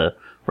the,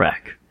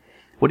 rack.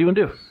 What do you want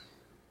to do?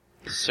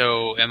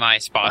 So am I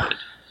spotted?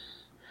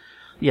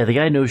 Yeah, the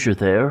guy knows you're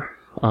there.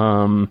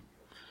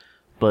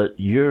 But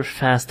you're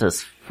fast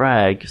as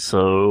frag,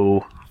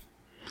 so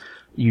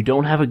you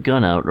don't have a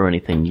gun out or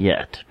anything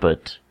yet,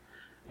 but,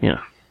 you know,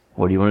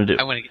 what do you want to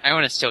do? I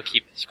want to still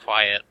keep this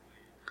quiet.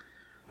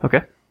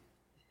 Okay.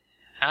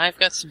 I've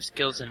got some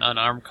skills in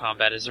unarmed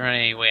combat. Is there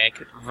any way I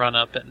could run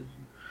up and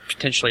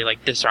potentially,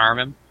 like, disarm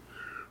him?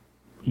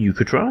 You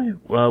could try.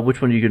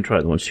 Which one are you going to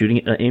try? The one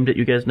shooting aimed at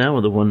you guys now,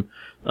 or the one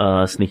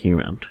sneaking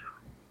around?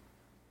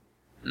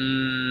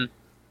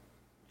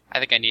 I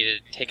think I need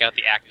to take out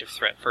the active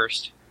threat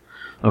first.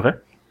 Okay.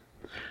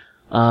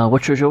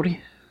 What's your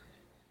agility?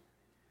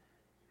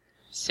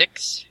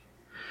 6?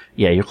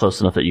 Yeah, you're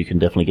close enough that you can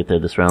definitely get there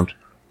this round.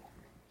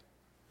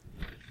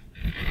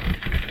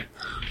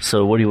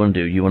 So what do you want to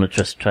do? You want to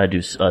just try to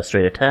do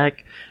straight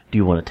attack? Do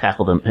you want to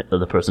tackle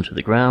the person to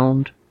the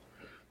ground?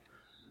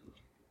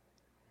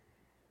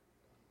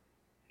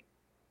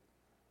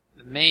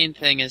 The main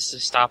thing is to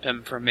stop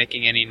him from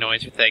making any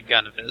noise with that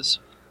gun of his.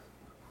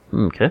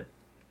 Okay.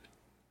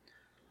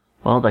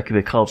 Well, that could be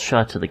a called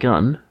shot to the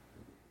gun.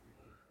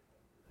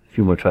 If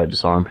you want to try to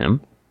disarm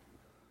him.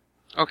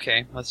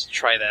 Okay, let's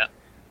try that.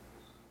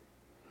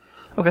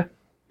 Okay.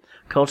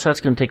 Called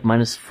shot's going to take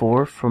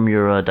 -4 from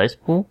your dice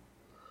pool.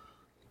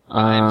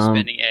 I'm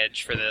spending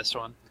edge for this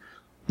one.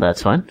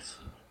 That's fine.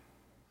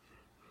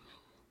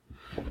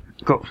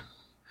 Go.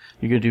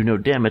 You're going to do no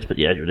damage, but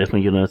yeah, you're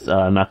definitely going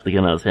to knock the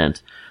gun out of his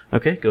hands.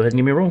 Okay, go ahead and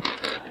give me a roll.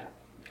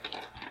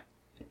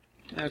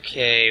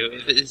 Okay,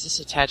 is this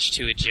attached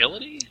to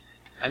agility?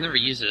 I've never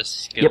used this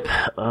skill.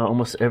 Yep,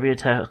 almost every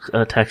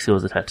attack skill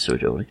is attached to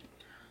agility.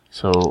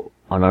 So,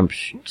 unarmed,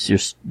 your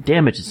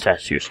damage is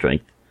attached to your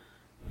strength,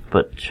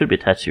 but should be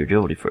attached to your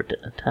agility for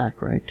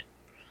attack, right?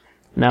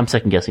 Now I'm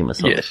second guessing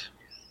myself. Yes.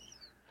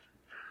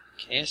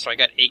 Okay, so I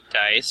got 8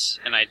 dice,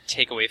 and I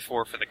take away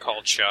 4 for the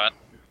called shot.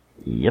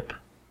 Yep.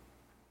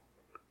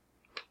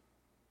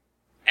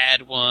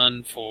 Add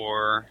 1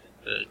 for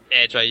the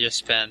edge I just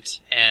spent,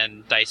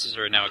 and dices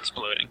are now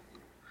exploding.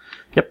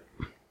 Yep.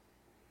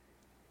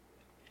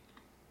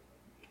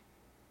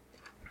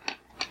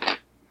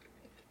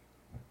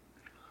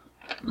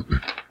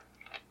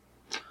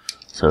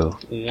 So,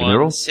 give me a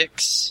roll. 1,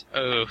 6.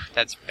 Oh,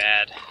 that's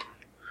bad.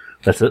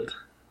 That's it.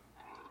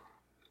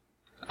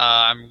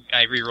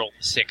 I rerolled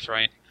 6,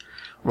 right?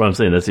 What I'm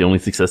saying, that's the only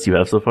success you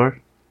have so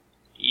far?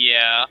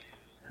 Yeah.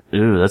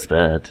 Ooh, that's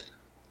bad.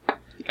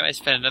 Can I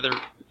spend another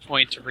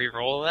point to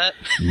reroll that?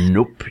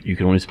 Nope, you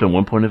can only spend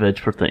 1 point of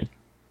edge per thing.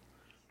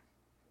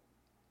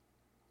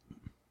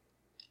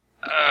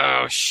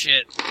 Oh,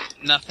 shit.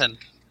 Nothing.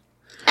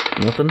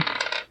 Nothing?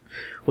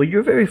 Well,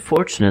 you're very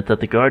fortunate that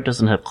the guard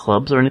doesn't have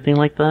clubs or anything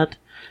like that,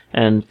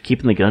 and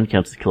keeping the gun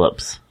counts as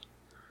clubs.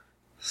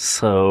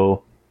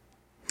 So,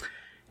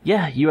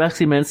 yeah, you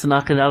actually managed to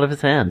knock it out of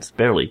his hands,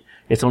 barely.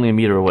 It's only a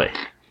meter away.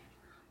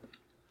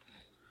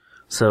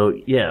 So,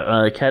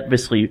 yeah, Cat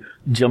basically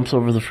jumps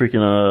over the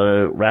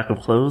freaking rack of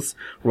clothes,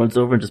 runs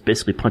over and just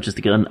basically punches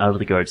the gun out of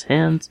the guard's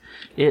hands.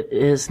 It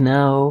is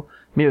now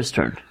Mira's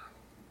turn.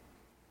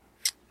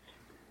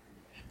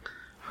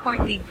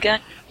 Point the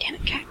gun. Damn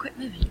it, Cat, quit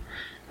moving.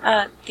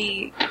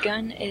 The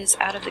gun is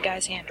out of the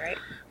guy's hand, right?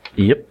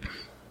 Yep.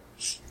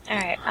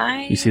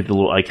 Alright, You see the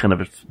little icon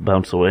of it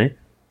bounce away?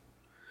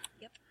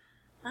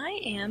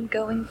 I am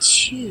going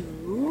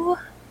to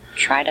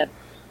try to...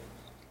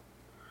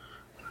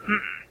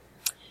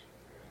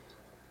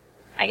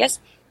 I guess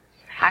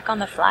hack on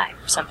the fly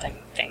or something.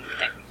 Thing.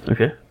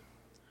 Okay.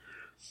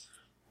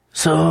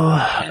 So,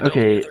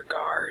 okay. Other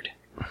guard.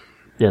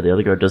 Yeah, the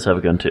other guard does have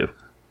a gun too.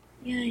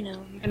 Yeah, I know.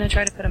 I'm gonna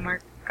try to put a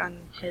mark on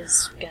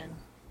his gun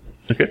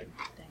Okay.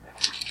 thing.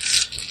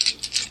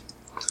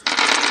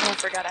 Oh, I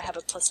forgot I have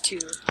a +2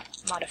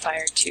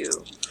 modifier to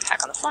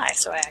hack on the fly,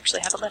 so I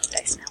actually have 11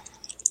 dice now.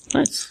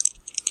 Nice.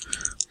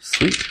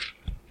 Sweet.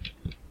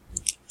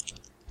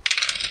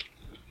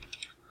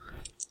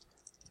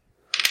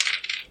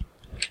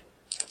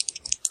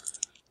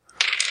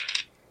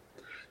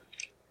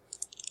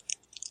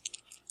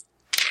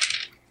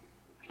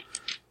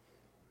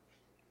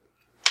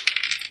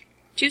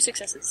 Two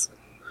successes.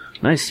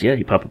 Nice, yeah,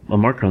 you pop a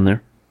marker on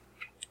there.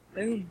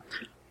 Boom.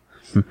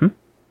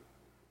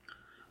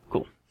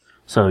 Cool.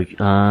 So, hack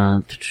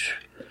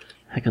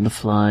on the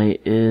fly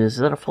is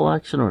that a full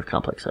action or a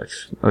complex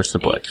action? Or a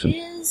simple action? It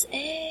is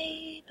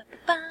a...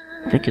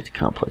 I think it's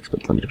complex,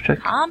 but let me double check.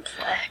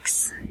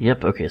 complex.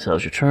 Yep, okay, so that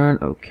was your turn,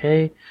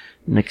 okay.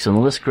 Next on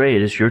the list, Gray,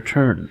 it is your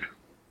turn.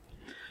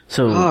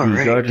 So All the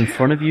right. guard in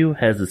front of you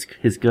has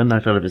his gun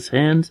knocked out of his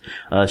hands,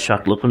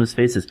 shocked look on his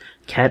face. His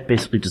cat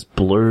basically just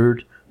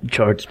blurred,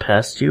 charged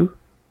past you.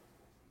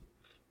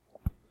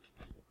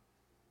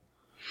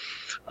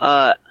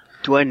 Do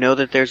I know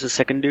that there's a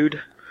second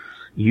dude?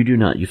 You do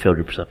not. You failed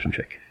your perception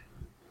check.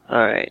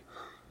 Alright.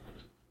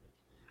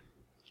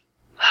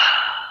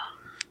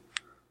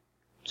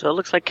 So it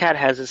looks like Cat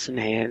has this in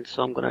hand,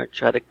 so I'm gonna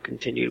try to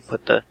continue to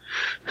put the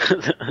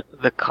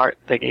the cart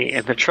thingy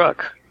in the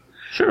truck.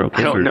 Sure, okay,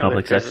 I don't for your know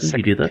complex if there's a action,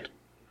 you do that.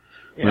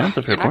 Yeah. Yeah, that's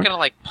a fair You're not point. gonna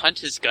like punt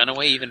his gun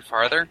away even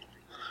farther?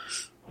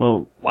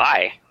 Well,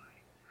 Why?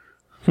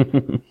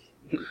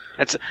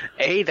 That's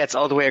A, that's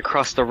all the way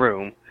across the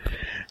room.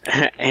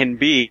 And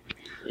B,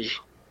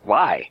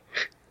 why?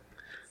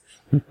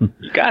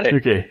 You got it.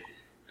 okay.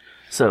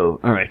 So,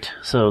 alright.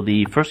 So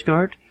the first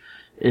guard,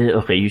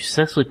 okay, you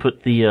successfully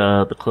put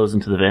the clothes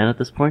into the van at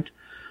this point.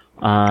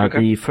 Okay.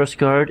 The first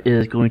guard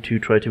is going to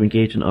try to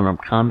engage in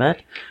unarmed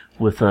combat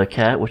with a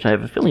cat, which I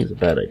have a feeling is a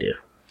bad idea.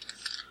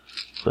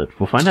 But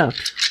we'll find out.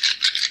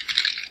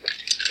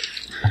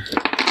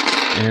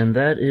 And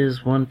that is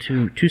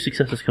two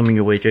successes coming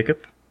your way, Jacob.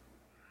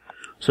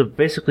 So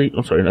basically,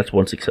 I'm sorry, that's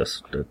one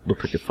success. That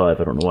looked like a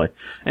 5, I don't know why.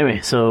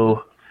 Anyway,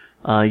 so,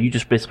 you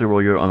just basically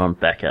roll your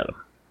unarmed back at him.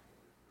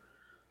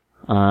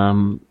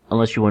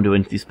 Unless you want to do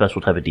any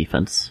special type of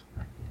defense.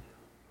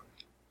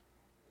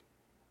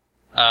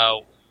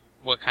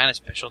 What kind of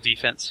special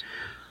defense?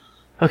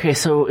 Okay,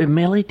 so in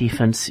melee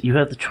defense, you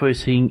have the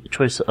choice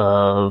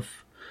of,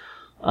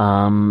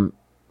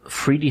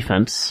 free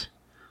defense,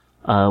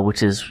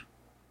 which is,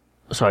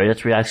 sorry,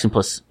 that's reaction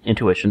plus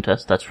intuition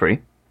test, that's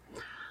free.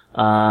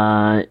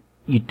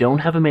 You don't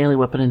have a melee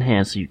weapon in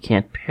hand, so you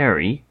can't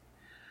parry.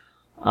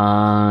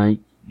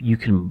 You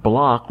can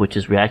block, which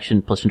is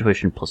reaction plus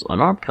intuition plus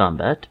unarmed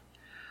combat.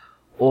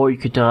 Or you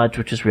could dodge,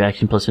 which is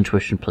reaction plus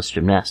intuition plus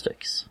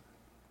gymnastics.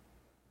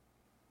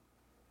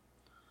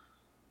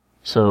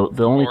 So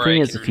the only Or thing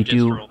I is can if you just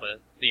do... roll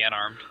the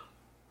unarmed.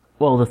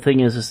 Well, the thing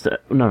is that...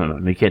 No,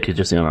 you can't do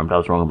just the unarmed. I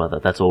was wrong about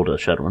that. That's old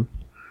Shadowrun.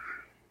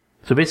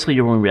 So basically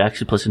you're rolling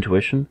reaction plus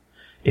intuition.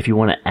 If you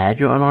want to add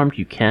your unarmed,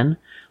 you can.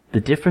 The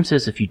difference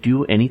is if you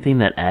do anything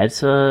that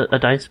adds a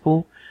dice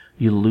pool,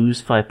 you lose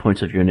 5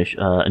 points of your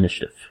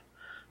initiative.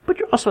 But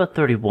you're also at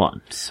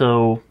 31,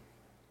 so...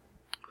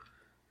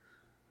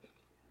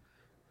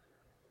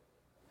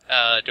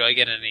 Do I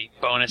get any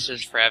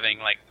bonuses for having,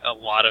 like, a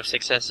lot of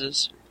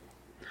successes?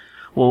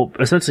 Well,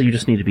 essentially you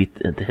just need to beat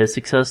his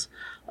success.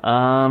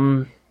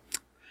 You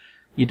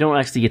don't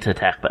actually get to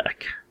attack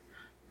back.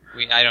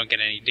 I don't get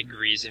any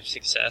degrees of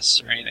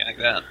success or anything like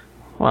that.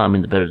 Well, I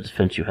mean, the better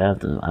defense you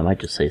have, then I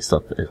might just say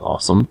stuff that is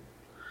awesome.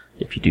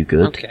 If you do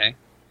good. Okay.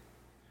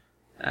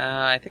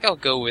 I think I'll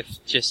go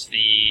with just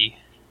the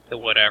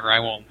whatever. I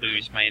won't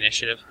lose my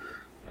initiative.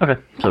 Okay,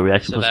 so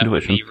reaction So plus that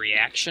would intuition. be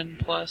reaction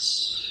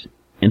plus...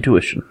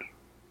 Intuition.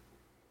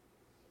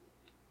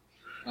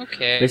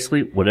 Okay.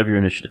 Basically, whatever your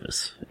initiative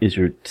is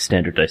your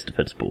standard dice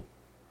defense pool.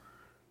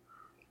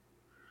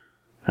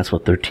 That's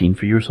what, 13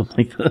 for you or something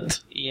like that?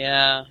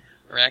 Yeah.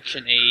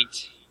 Reaction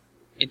 8.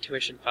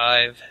 Intuition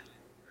 5.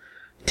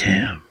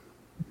 Damn.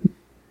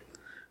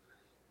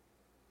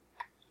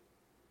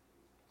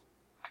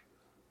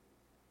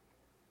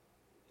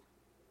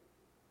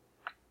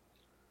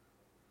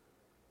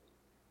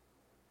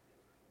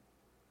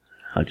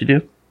 How'd you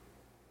do?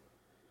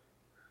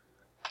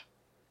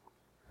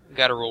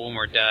 Gotta roll one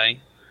more die.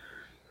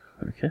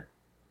 Okay.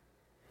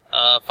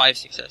 5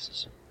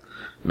 successes.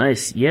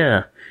 Nice,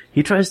 yeah.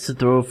 He tries to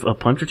throw a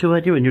punch or two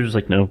at you, and you're just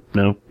like, no.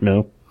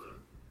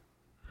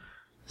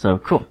 So,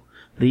 cool.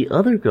 The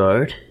other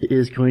guard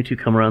is going to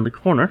come around the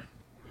corner,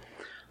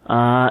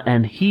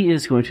 and he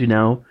is going to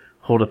now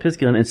hold up his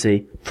gun and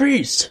say,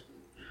 freeze!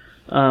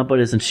 But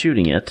isn't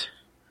shooting it,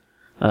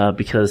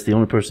 because the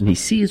only person he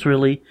sees,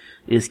 really,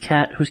 is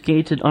Cat, who's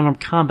engaged in unarmed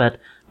combat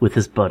with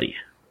his buddy.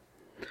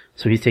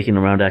 So he's taking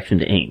a round action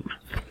to aim.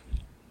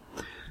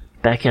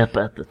 Back up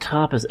at the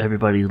top as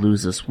everybody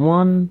loses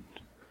 1.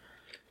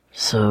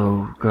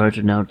 So, guards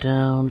are now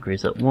down.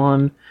 Gray's at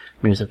 1.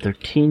 Mirror's at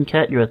 13.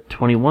 Cat, you're at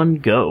 21.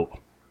 Go.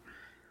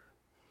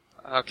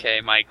 Okay,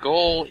 my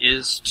goal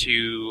is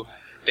to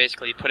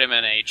basically put him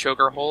in a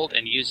choker hold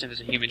and use him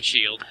as a human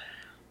shield.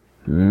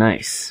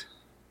 Nice.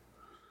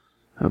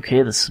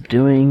 Okay, the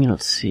subduing.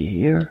 Let's see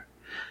here.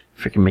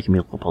 Freaking making me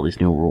look up all these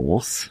new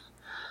rules.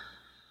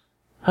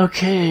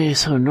 Okay,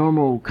 so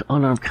normal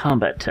unarmed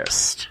combat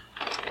test.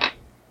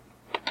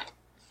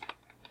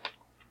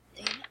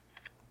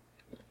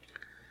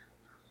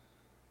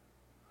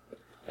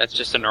 That's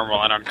just a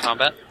normal unarmed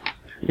combat.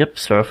 Yep,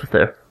 start off with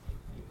there.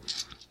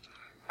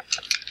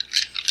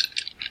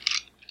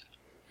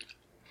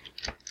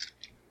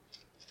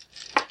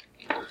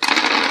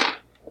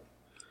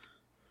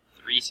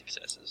 Three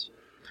successes.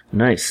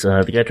 Nice.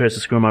 The guy tries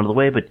to screw him out of the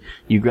way, but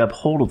you grab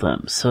hold of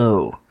them.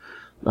 So,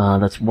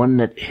 that's 1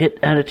 net hit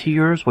added to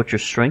yours. What's your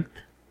strength?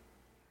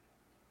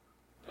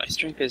 My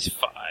strength is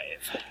 5.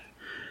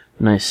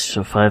 Nice.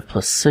 So 5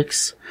 plus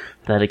 6.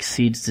 That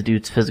exceeds the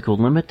dude's physical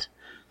limit.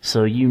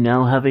 So you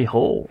now have a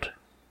hold.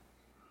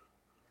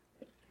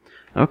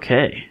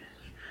 Okay.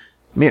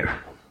 Mir,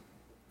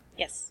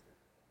 Yes.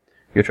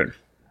 your turn.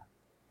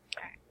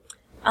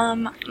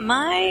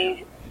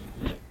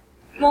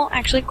 Well,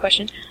 actually,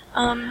 question.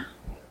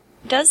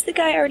 Does the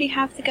guy already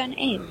have the gun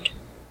aimed?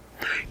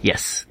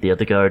 Yes, the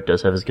other guard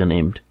does have his gun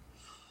aimed.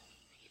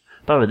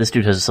 By the way, this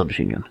dude has a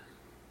submachine gun.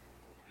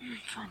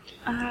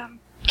 Fun.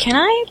 Can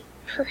I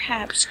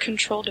perhaps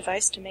control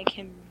device to make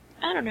him,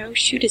 I don't know,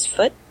 shoot his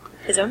foot?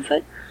 His own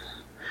foot?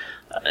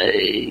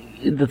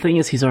 The thing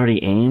is, he's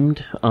already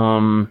aimed,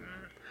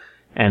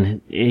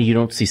 and you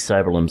don't see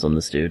cyber limbs on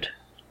this dude.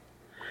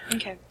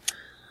 Okay.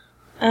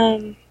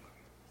 Let's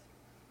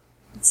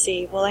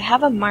see. Will I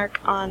have a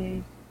mark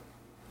on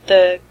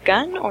the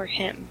gun or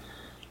him?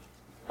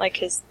 Like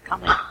his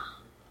comment?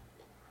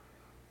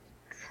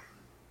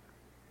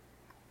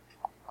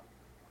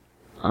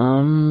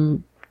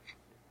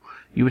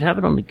 You would have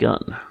it on the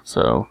gun,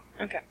 so...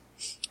 Okay.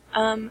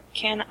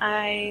 Can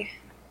I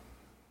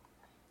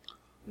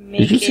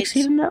make Did you it...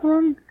 succeed in that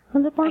one?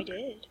 On that I mark?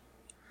 did.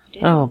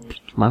 Oh,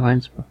 my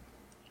mind's...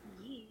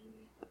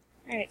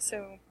 Alright,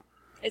 so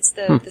it's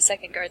the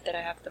second guard that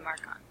I have the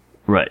mark on.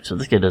 Right, so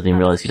this guy doesn't even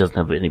realize he doesn't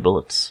have any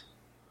bullets.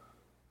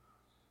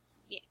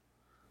 Yeah.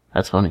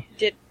 That's funny.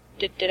 Did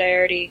I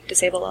already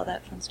disable all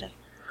that fun stuff?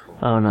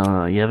 Oh,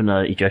 no, you haven't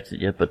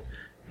ejected yet, but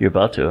you're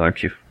about to,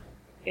 aren't you?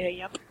 Yeah,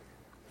 yep.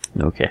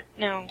 Okay.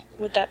 Now,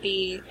 would that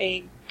be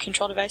a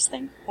control device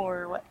thing,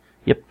 or what?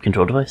 Yep,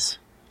 control device.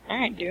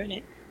 Alright, doing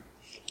it.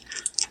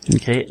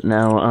 Okay,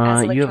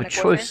 now, As you have a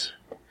electronic choice.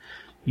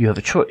 You have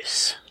a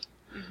choice.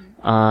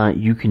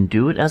 You can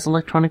do it as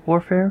electronic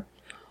warfare,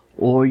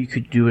 or you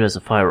could do it as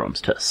a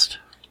firearms test.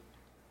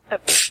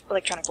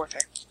 Electronic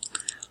warfare.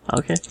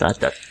 Okay, got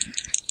that.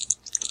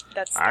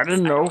 I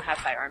didn't know. I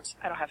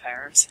don't have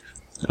firearms.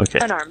 Okay.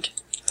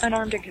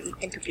 Unarmed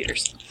and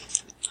computers.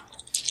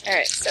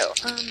 Alright, so,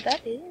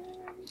 that is...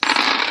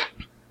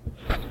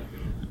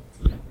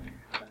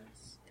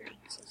 plus 3,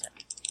 so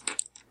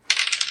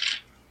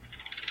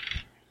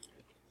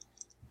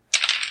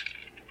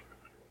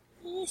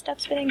 7. Stop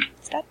spinning.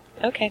 Stop.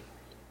 Okay.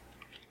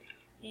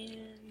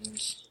 And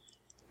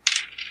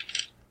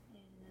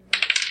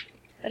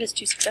that is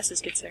 2 successes,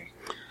 good sir.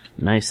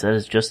 Nice, that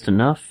is just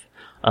enough.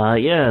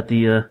 Yeah,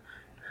 the,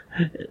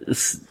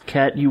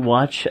 cat, you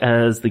watch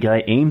as the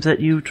guy aims at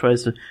you,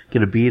 tries to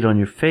get a bead on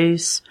your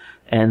face,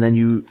 and then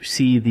you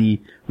see the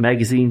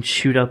magazine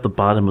shoot out the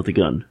bottom of the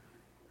gun.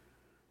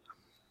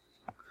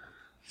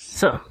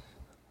 So,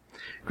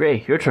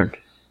 Gray, your turn.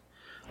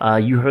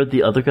 You heard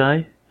the other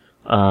guy,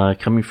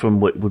 coming from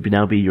what would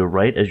now be your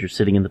right as you're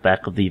sitting in the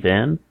back of the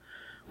van,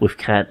 with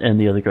Cat and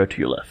the other guard to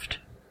your left.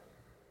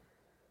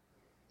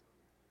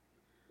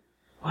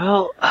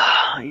 Well,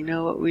 you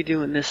know what we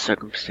do in this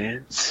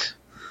circumstance?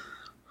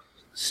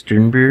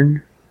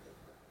 Sternburn?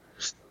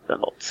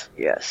 Stunbolt,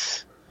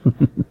 yes.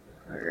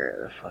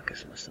 Where the fuck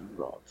is my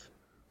Stunbolt?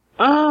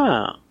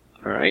 Ah,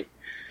 alright.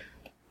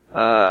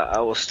 I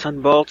will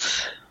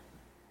Stunbolt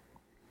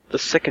the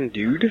second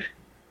dude.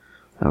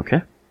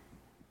 Okay.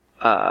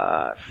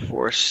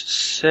 Force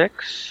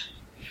 6.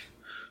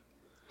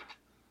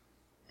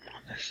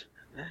 This.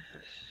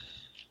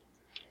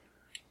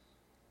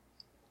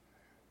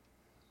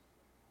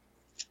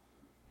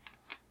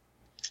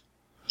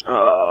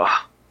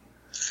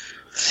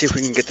 Let's see if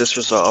we can get this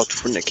resolved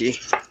for Nikki.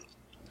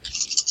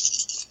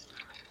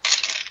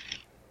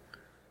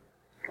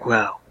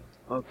 Wow.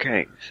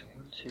 Okay. So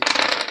 1,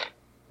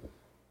 2,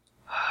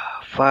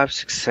 5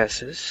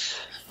 successes.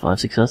 5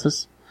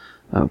 successes.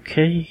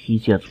 Okay, he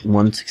gets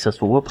 1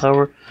 successful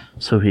willpower,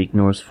 so he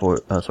ignores 1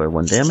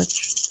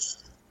 damage.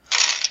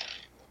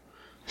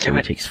 So Damn he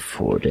it. takes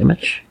 4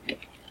 damage.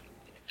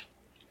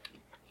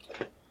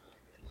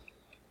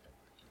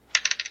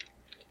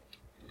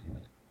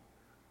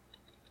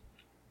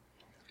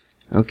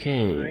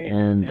 Okay, Alright,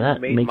 and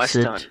that made my makes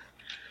stun. it...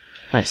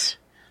 Nice.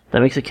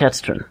 That makes it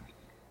Cat's turn.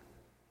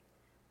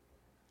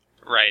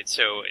 Right,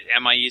 so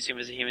am I using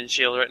him as a human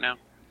shield right now?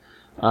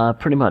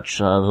 Pretty much.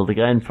 Though the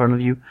guy in front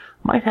of you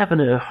might have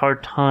a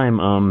hard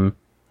time,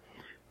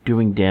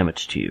 doing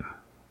damage to you.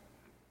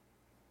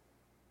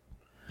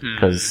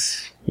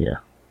 Because, yeah.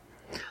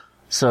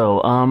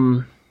 So,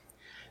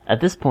 at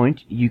this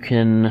point, you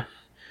can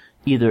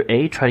either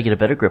A, try to get a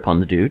better grip on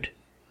the dude,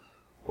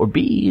 or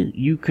B,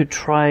 you could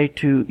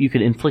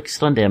inflict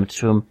stun damage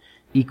to him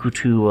equal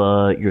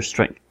to, your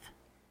strength.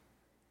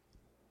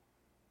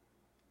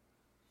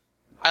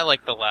 I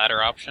like the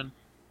latter option.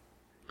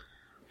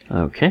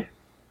 Okay.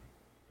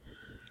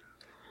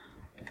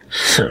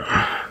 So,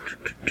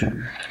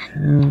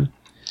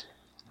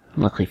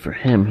 luckily for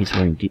him, he's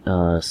wearing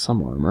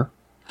some armor.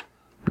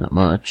 Not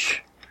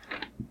much.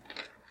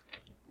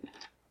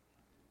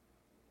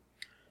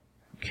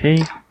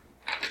 Okay.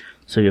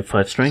 So you have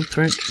 5 strength,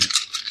 right?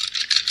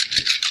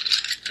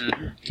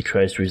 He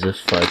tries to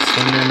resist 5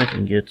 stun damage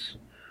and gets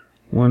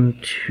 1,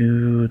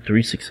 2,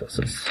 3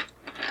 successes.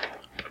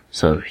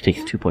 So he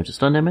takes 2 points of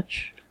stun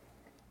damage.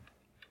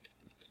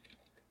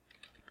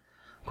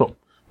 Cool.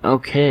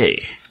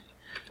 Okay.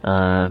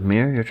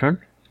 Mir, your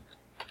turn.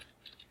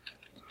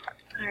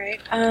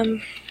 Alright,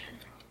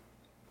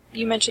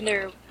 you mentioned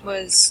there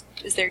was...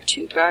 Is there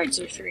 2 guards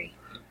or 3?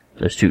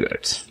 There's 2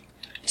 guards.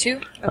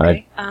 2?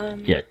 Okay.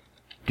 Yeah.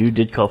 Dude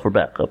did call for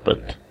backup,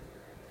 but...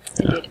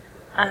 They did.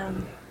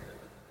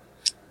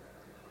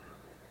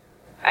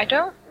 I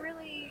don't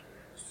really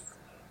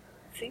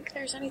think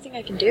there's anything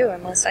I can do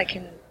unless I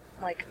can,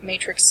 like,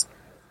 matrix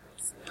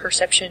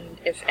perception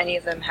if any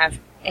of them have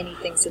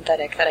anything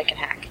synthetic that I can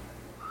hack.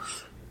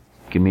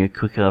 Give me a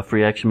quick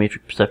free action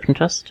matrix perception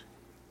test.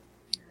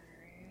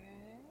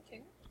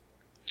 Alright.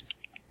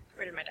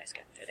 Where did my dice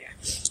go? There they are.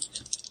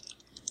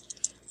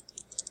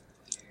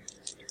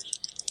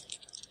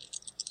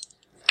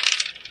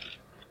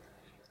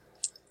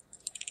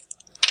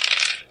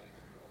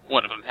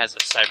 One of them has a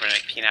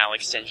cybernetic penile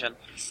extension.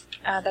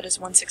 That is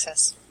 1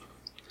 success.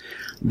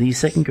 The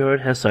second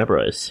guard has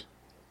cyber eyes.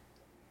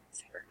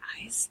 Cyber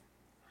eyes?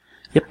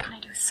 Yep. What can I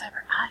do with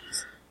cyber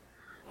eyes?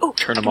 Oh,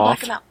 Turn I them can off.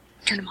 black 'em out.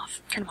 Turn them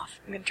off. Turn them off.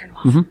 I'm gonna turn them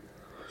off. Mm-hmm.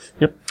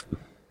 Yep.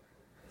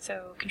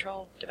 So,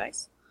 control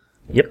device?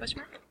 Yep. Question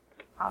mark?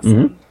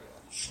 Awesome.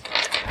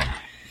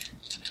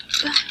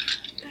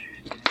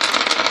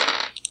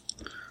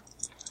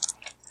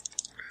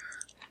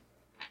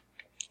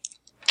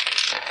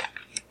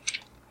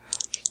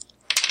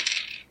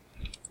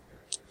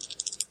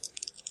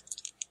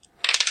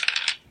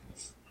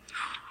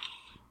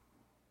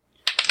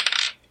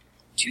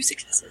 Two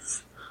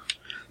successes.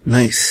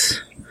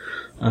 Nice.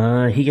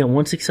 He got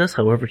 1 success,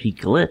 however, he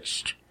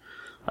glitched.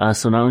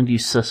 So not only do you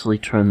successfully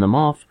turn them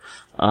off,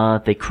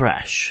 they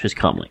crash his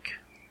comlink.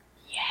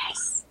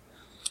 Yes.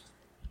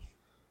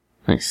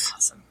 Nice.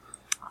 Awesome.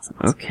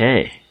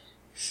 Okay.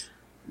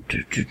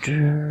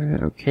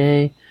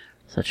 Okay.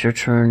 So that's your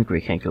turn.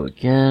 Gray can't go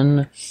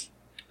again.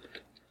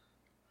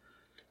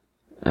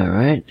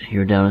 Alright,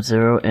 you're down at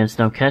 0, and it's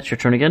now Catch, your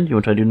turn again. You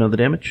want to try to do another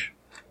damage?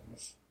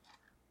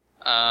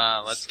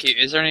 Let's keep...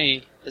 Is there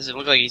any... Does it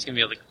look like he's gonna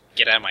be able to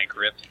get out of my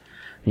grip?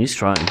 He's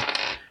trying.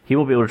 He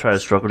won't be able to try to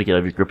struggle to get out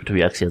of your grip until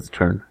he actually has a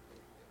turn.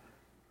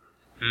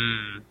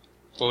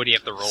 What would he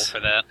have to roll for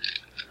that?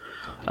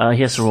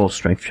 He has to roll a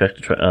strength check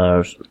to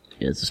try,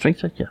 it's a strength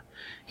check? Yeah.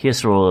 He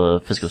has to roll a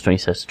physical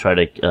strength test to try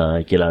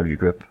to, get out of your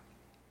grip.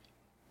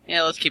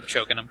 Yeah, let's keep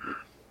choking him.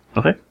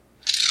 Okay.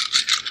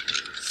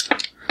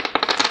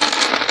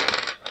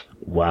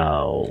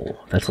 Wow.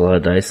 That's a lot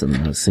of dice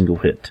in a single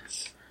hit.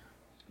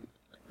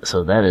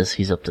 So that is,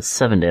 he's up to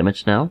 7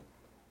 damage now.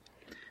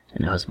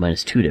 And now has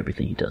 -2 to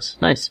everything he does.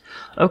 Nice.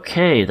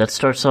 Okay, that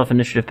starts off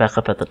initiative back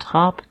up at the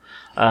top.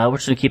 We're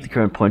just gonna keep the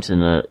current points in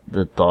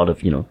the thought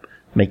of,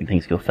 making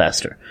things go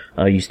faster.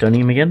 You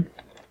stunning him again?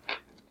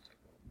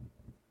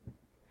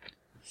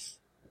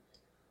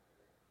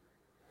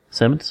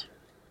 Simmons?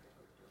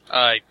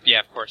 Yeah,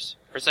 of course.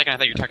 For a second I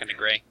thought you were talking to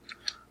Gray.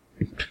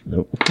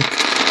 Nope.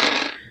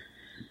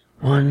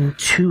 1,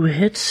 2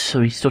 hits,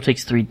 so he still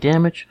takes 3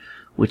 damage,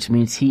 which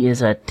means he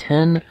is at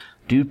 10.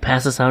 Dude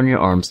passes out in your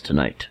arms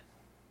tonight.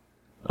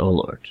 Oh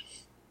lord.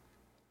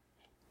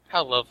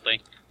 How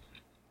lovely.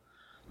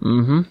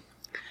 Mm-hmm.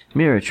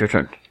 Mira, it's your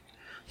turn.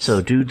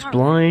 So, dude's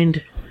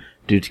blind,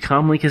 dude's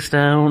comlink is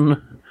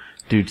down,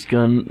 dude's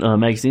gun,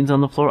 magazine's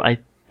on the floor. I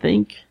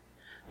think,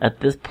 at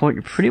this point,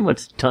 you're pretty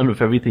much done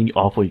with everything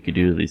awful you could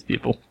do to these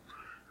people.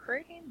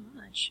 Pretty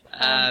much.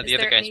 The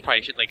other guy's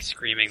probably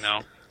screaming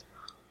though.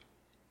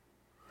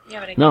 Yeah,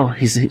 but I No, can't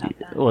he's, really stop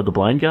that. the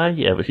blind guy?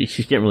 Yeah, but he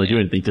can't really do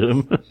anything to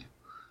him.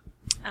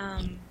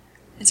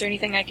 Is there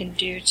anything I can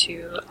do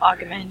to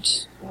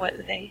augment what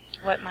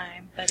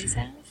my buddies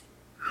have?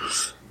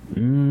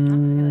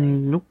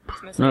 Nope.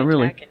 It's mostly Not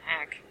really. attack and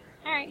hack.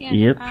 Alright, yeah.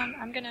 Yep.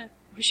 I'm gonna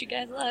wish you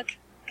guys luck.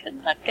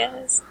 Good luck,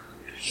 guys.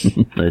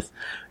 Nice.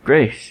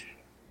 Great.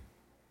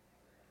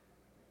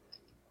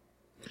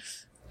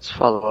 Let's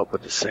follow up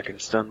with the second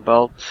stun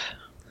bolt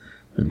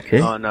Okay.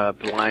 on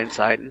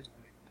blindsiding.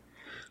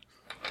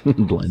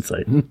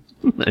 Blindsiding.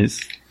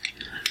 Nice.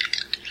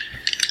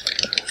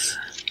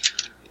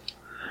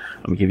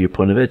 I'm gonna give you a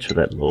point of edge for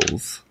that,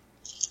 lulz.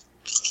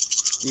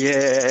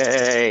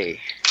 Yay!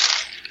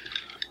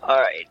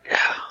 Alright.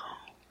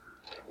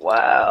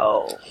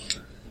 Wow.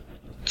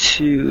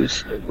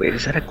 Wait,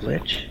 is that a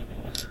glitch?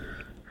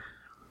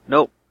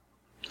 Nope.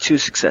 2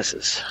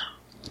 successes.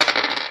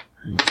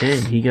 Okay,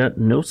 he got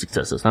no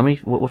successes. How many?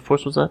 What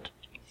force was that?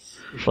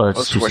 Well, that's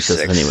Those 2 were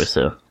successes 6. anyway,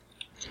 so.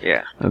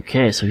 Yeah.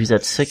 Okay, so he's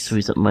at 6, so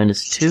he's at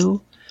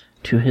 -2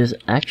 to his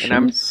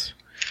actions.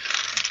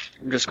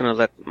 I'm just gonna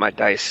let my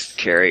dice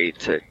carry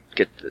to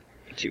get the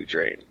 2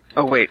 drain.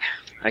 Oh wait,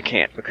 I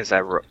can't because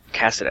I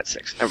cast it at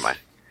 6. Never mind.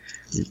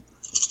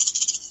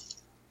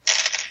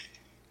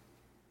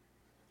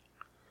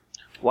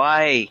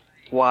 Why?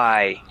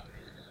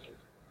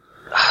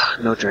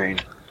 No drain.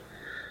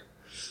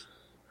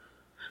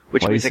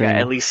 Which Why are means I you got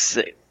saying- at least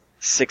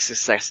 6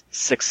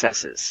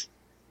 successes.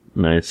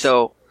 Nice.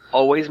 So,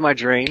 always my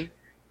drain,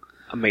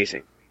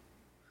 amazing.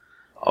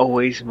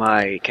 Always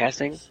my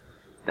casting,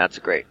 not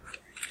so great.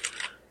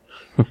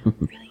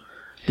 Really?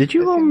 Did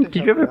you I seem to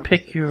did you have ever that.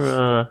 pick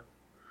your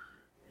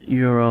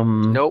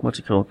Nope. what's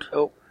it called?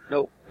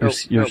 Nope.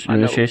 Your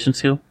initiation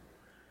skill?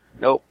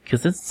 Nope.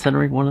 Because it's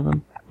centering one of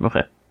them.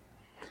 Okay.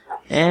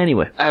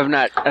 Anyway. I've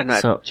not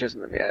So-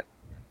 chosen them yet.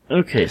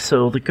 Okay,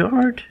 so the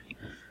guard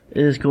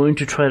is going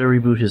to try to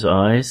reboot his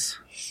eyes.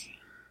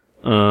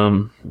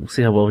 We'll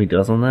see how well he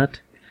does on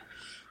that.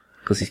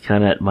 Because he's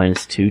kind of at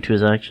 -2 to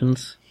his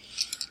actions.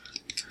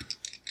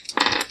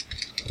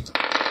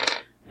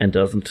 And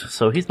doesn't.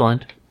 So he's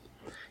blind.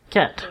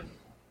 Cat.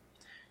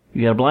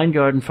 You got a blind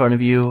guard in front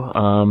of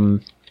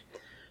you.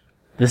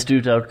 This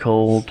dude's out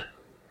cold.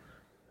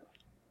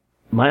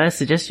 Might I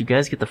suggest you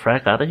guys get the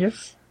frack out of here?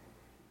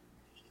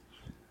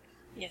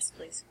 Yes,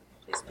 please.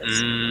 Please,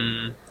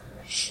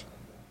 please.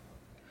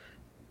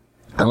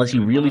 Unless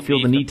you really feel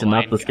the leave the need to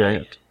knock blind this guy guy.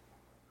 out.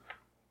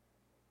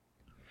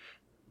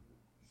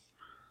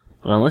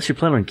 Well, unless you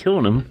plan on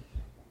killing him.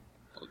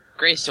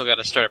 Gray's still got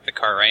to start up the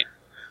car, right?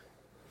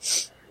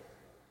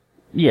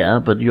 Yeah,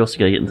 but you also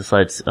gotta get in the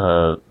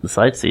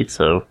side seat,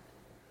 so...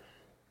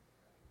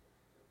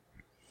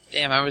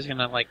 Damn, I was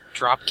gonna,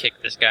 drop kick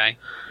this guy.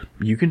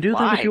 You can do that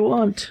Why? if you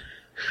want.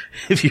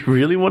 If you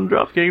really want to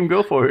drop kick him,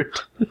 go for it.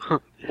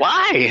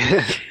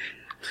 Why?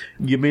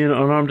 Give me an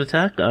unarmed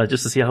attack,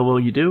 just to see how well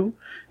you do.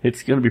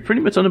 It's gonna be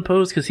pretty much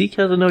unopposed, because he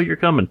doesn't know you're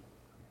coming.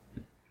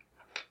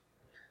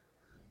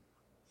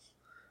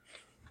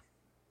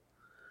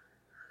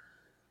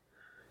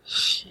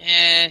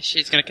 Yeah,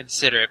 she's gonna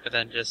consider it, but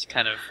then just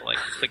kind of,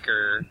 click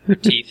her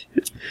teeth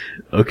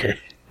Okay.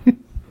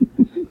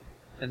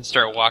 and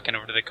start walking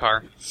over to the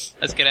car.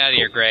 Let's get out of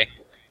here, Gray.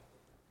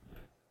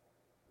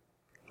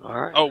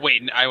 Alright. Oh,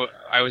 wait,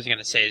 I was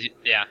gonna say,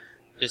 yeah,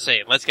 just say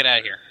it. Let's get out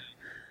of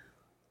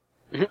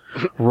here.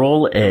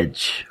 Roll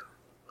edge.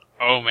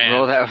 Oh, man.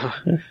 Roll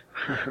that.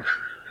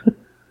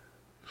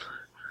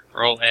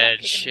 Roll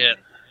edge, shit.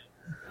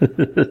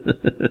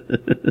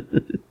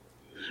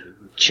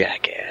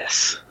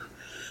 Jackass.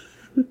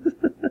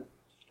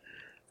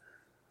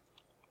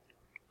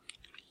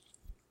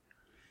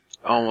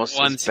 Almost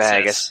One as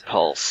bad as success.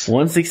 Pulse.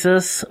 One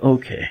success?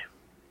 Okay.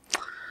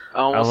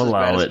 Almost I'll as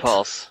allow bad as it.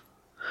 Pulse.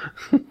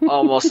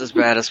 Almost as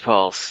bad as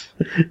Pulse.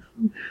 Because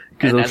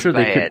And I'm as sure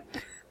they bad.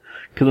 could...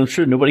 Because I'm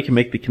sure nobody can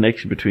make the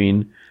connection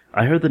between...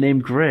 I heard the name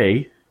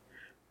Gray,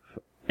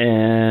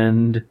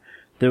 and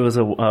there was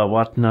a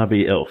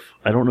Watanabe elf.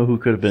 I don't know who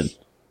it could have been.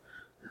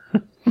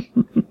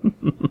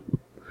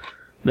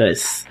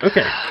 Nice.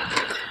 Okay.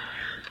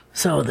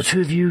 So, the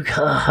two of you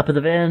hop in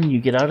the van, you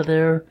get out of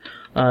there.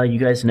 You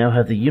guys now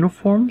have the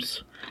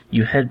uniforms.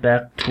 You head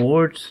back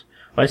towards...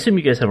 I assume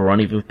you guys have a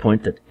rendezvous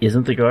point that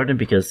isn't the garden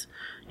because,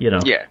 you know...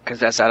 Yeah,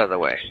 because that's out of the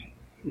way.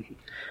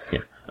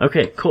 Yeah.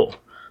 Okay, cool.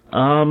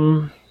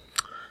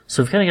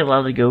 So we've kind of got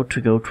a lot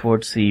to go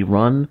towards the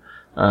run.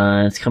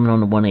 It's coming on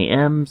to 1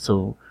 a.m.,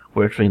 so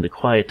we're entering the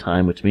quiet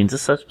time, which means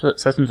this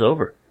session's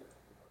over.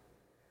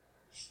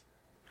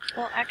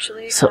 Well,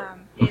 actually, So-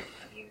 if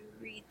you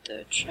read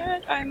the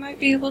chat, I might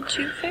be able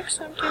to fix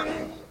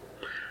something.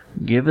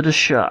 Give it a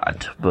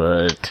shot,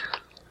 but...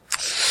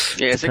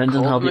 Yeah, is it Depends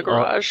on cold how in the the-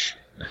 garage?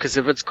 Because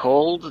if it's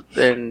cold,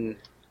 then...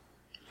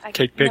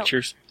 Take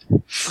pictures.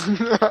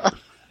 God,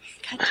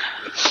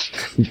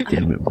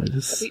 Damn it,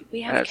 Midas.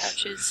 we have That's-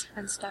 couches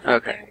and stuff out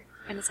Okay. there,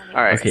 and it's on the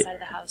Alright. opposite Okay. side of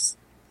the house.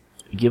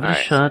 Give it a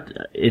Alright. shot.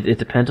 It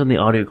depends on the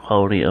audio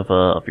quality of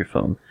your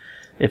phone.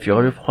 If your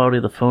audio quality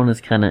of the phone is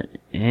kind of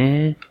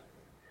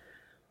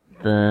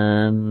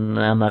then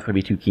I'm not going to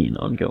be too keen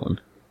on going.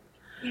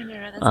 Yeah, no,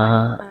 that's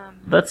fine.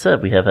 That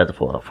said, we have had the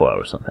full 4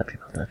 hours, so I'm happy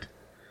about that.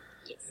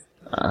 Yes.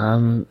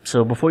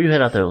 So before you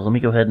head out there, let me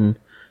go ahead and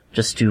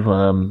just do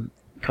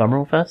karma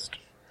real fast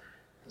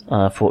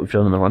for what we've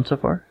done in the run so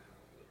far.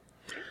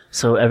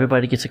 So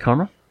everybody gets a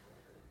karma.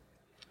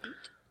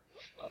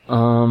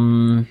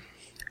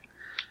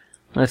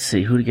 Let's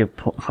see, who to give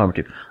karma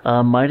to?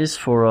 Midas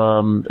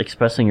for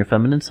expressing your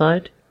feminine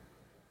side.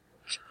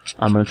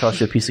 I'm gonna toss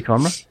you a piece of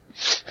karma.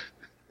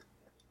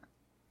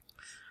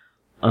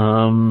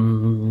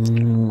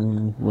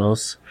 What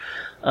else?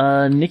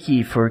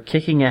 Nikki for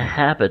kicking a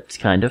habit,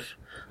 kind of.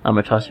 I'm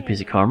gonna toss you a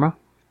piece of karma.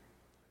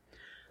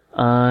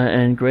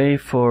 And Gray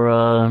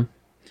for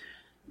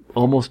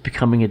almost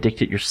becoming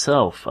addicted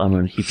yourself. I'm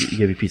gonna give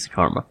you a piece of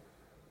karma.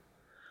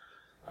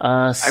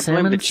 I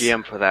blame the Salmons?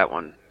 GM for that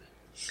one.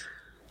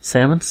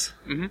 Salmons?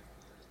 Mhm.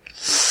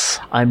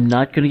 I'm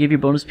not gonna give you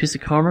a bonus piece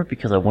of karma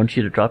because I want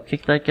you to drop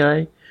kick that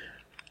guy.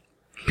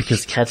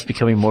 Because Kat's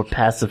becoming more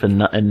passive and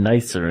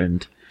nicer,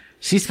 and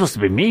she's supposed to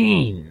be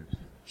mean.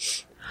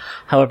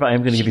 However, I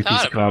am going to She give you a piece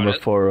thought of karma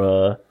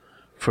about it.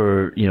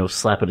 for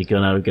slapping a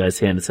gun out of a guy's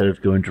hand instead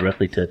of going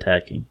directly to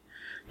attacking.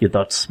 You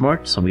thought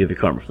smart, so I'm going to give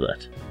you karma for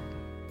that.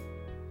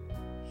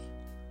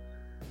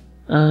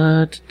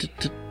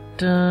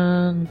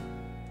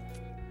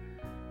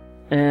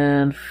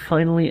 And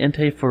finally,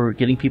 Entei for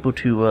getting people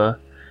to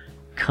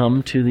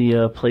come to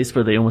the place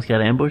where they almost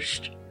got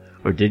ambushed,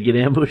 or did get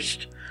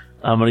ambushed.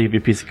 I'm going to give you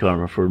a piece of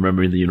karma for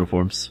remembering the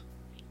uniforms.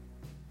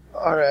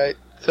 Alright,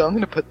 so I'm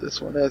gonna put this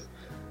one as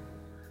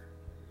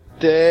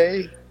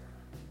they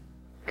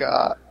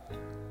got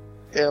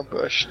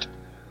ambushed.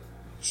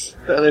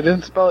 And I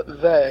didn't spell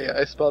it they,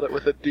 I spelled it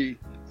with a D.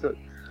 So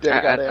they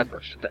got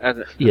ambushed. I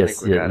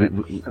Yes, think we yeah, got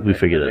it. we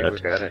figured I it think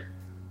out. we got it.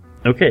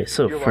 Okay,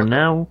 so You're for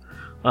welcome.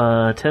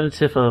 now,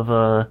 tentative of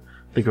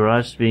the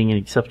garage being an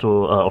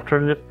acceptable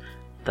alternative,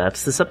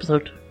 that's this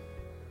episode.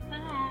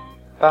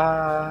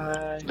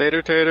 Bye.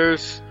 Later,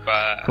 taters.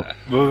 Bye.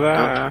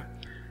 Bye-bye.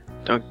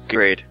 Don't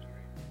grade.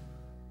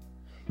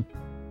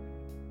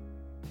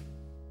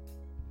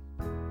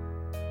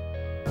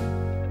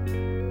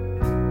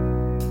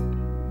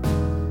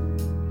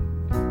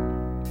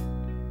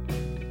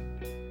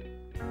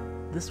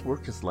 This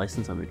work is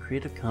licensed under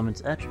Creative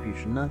Commons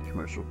Attribution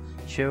Non-Commercial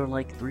Share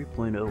Alike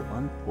 3.0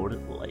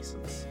 Unported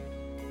License.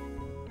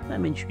 That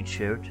means you can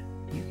share it,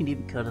 you can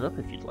even cut it up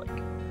if you'd like,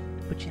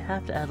 but you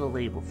have to add a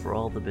label for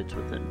all the bits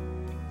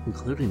within,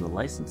 including the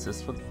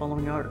licenses for the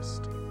following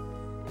artist.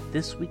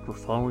 This week we're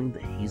following the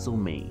Hazel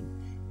Main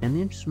and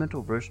the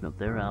instrumental version of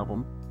their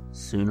album,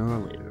 Sooner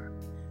or Later.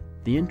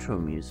 The intro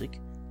music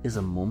is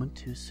A Moment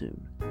Too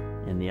Soon,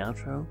 and the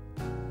outro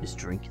is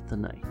Drink the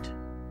Night.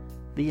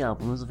 The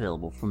album is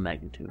available from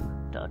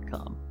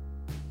Magnitude.com.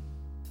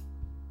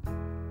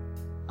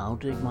 I'll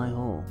dig my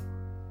hole.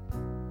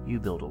 You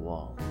build a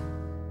wall.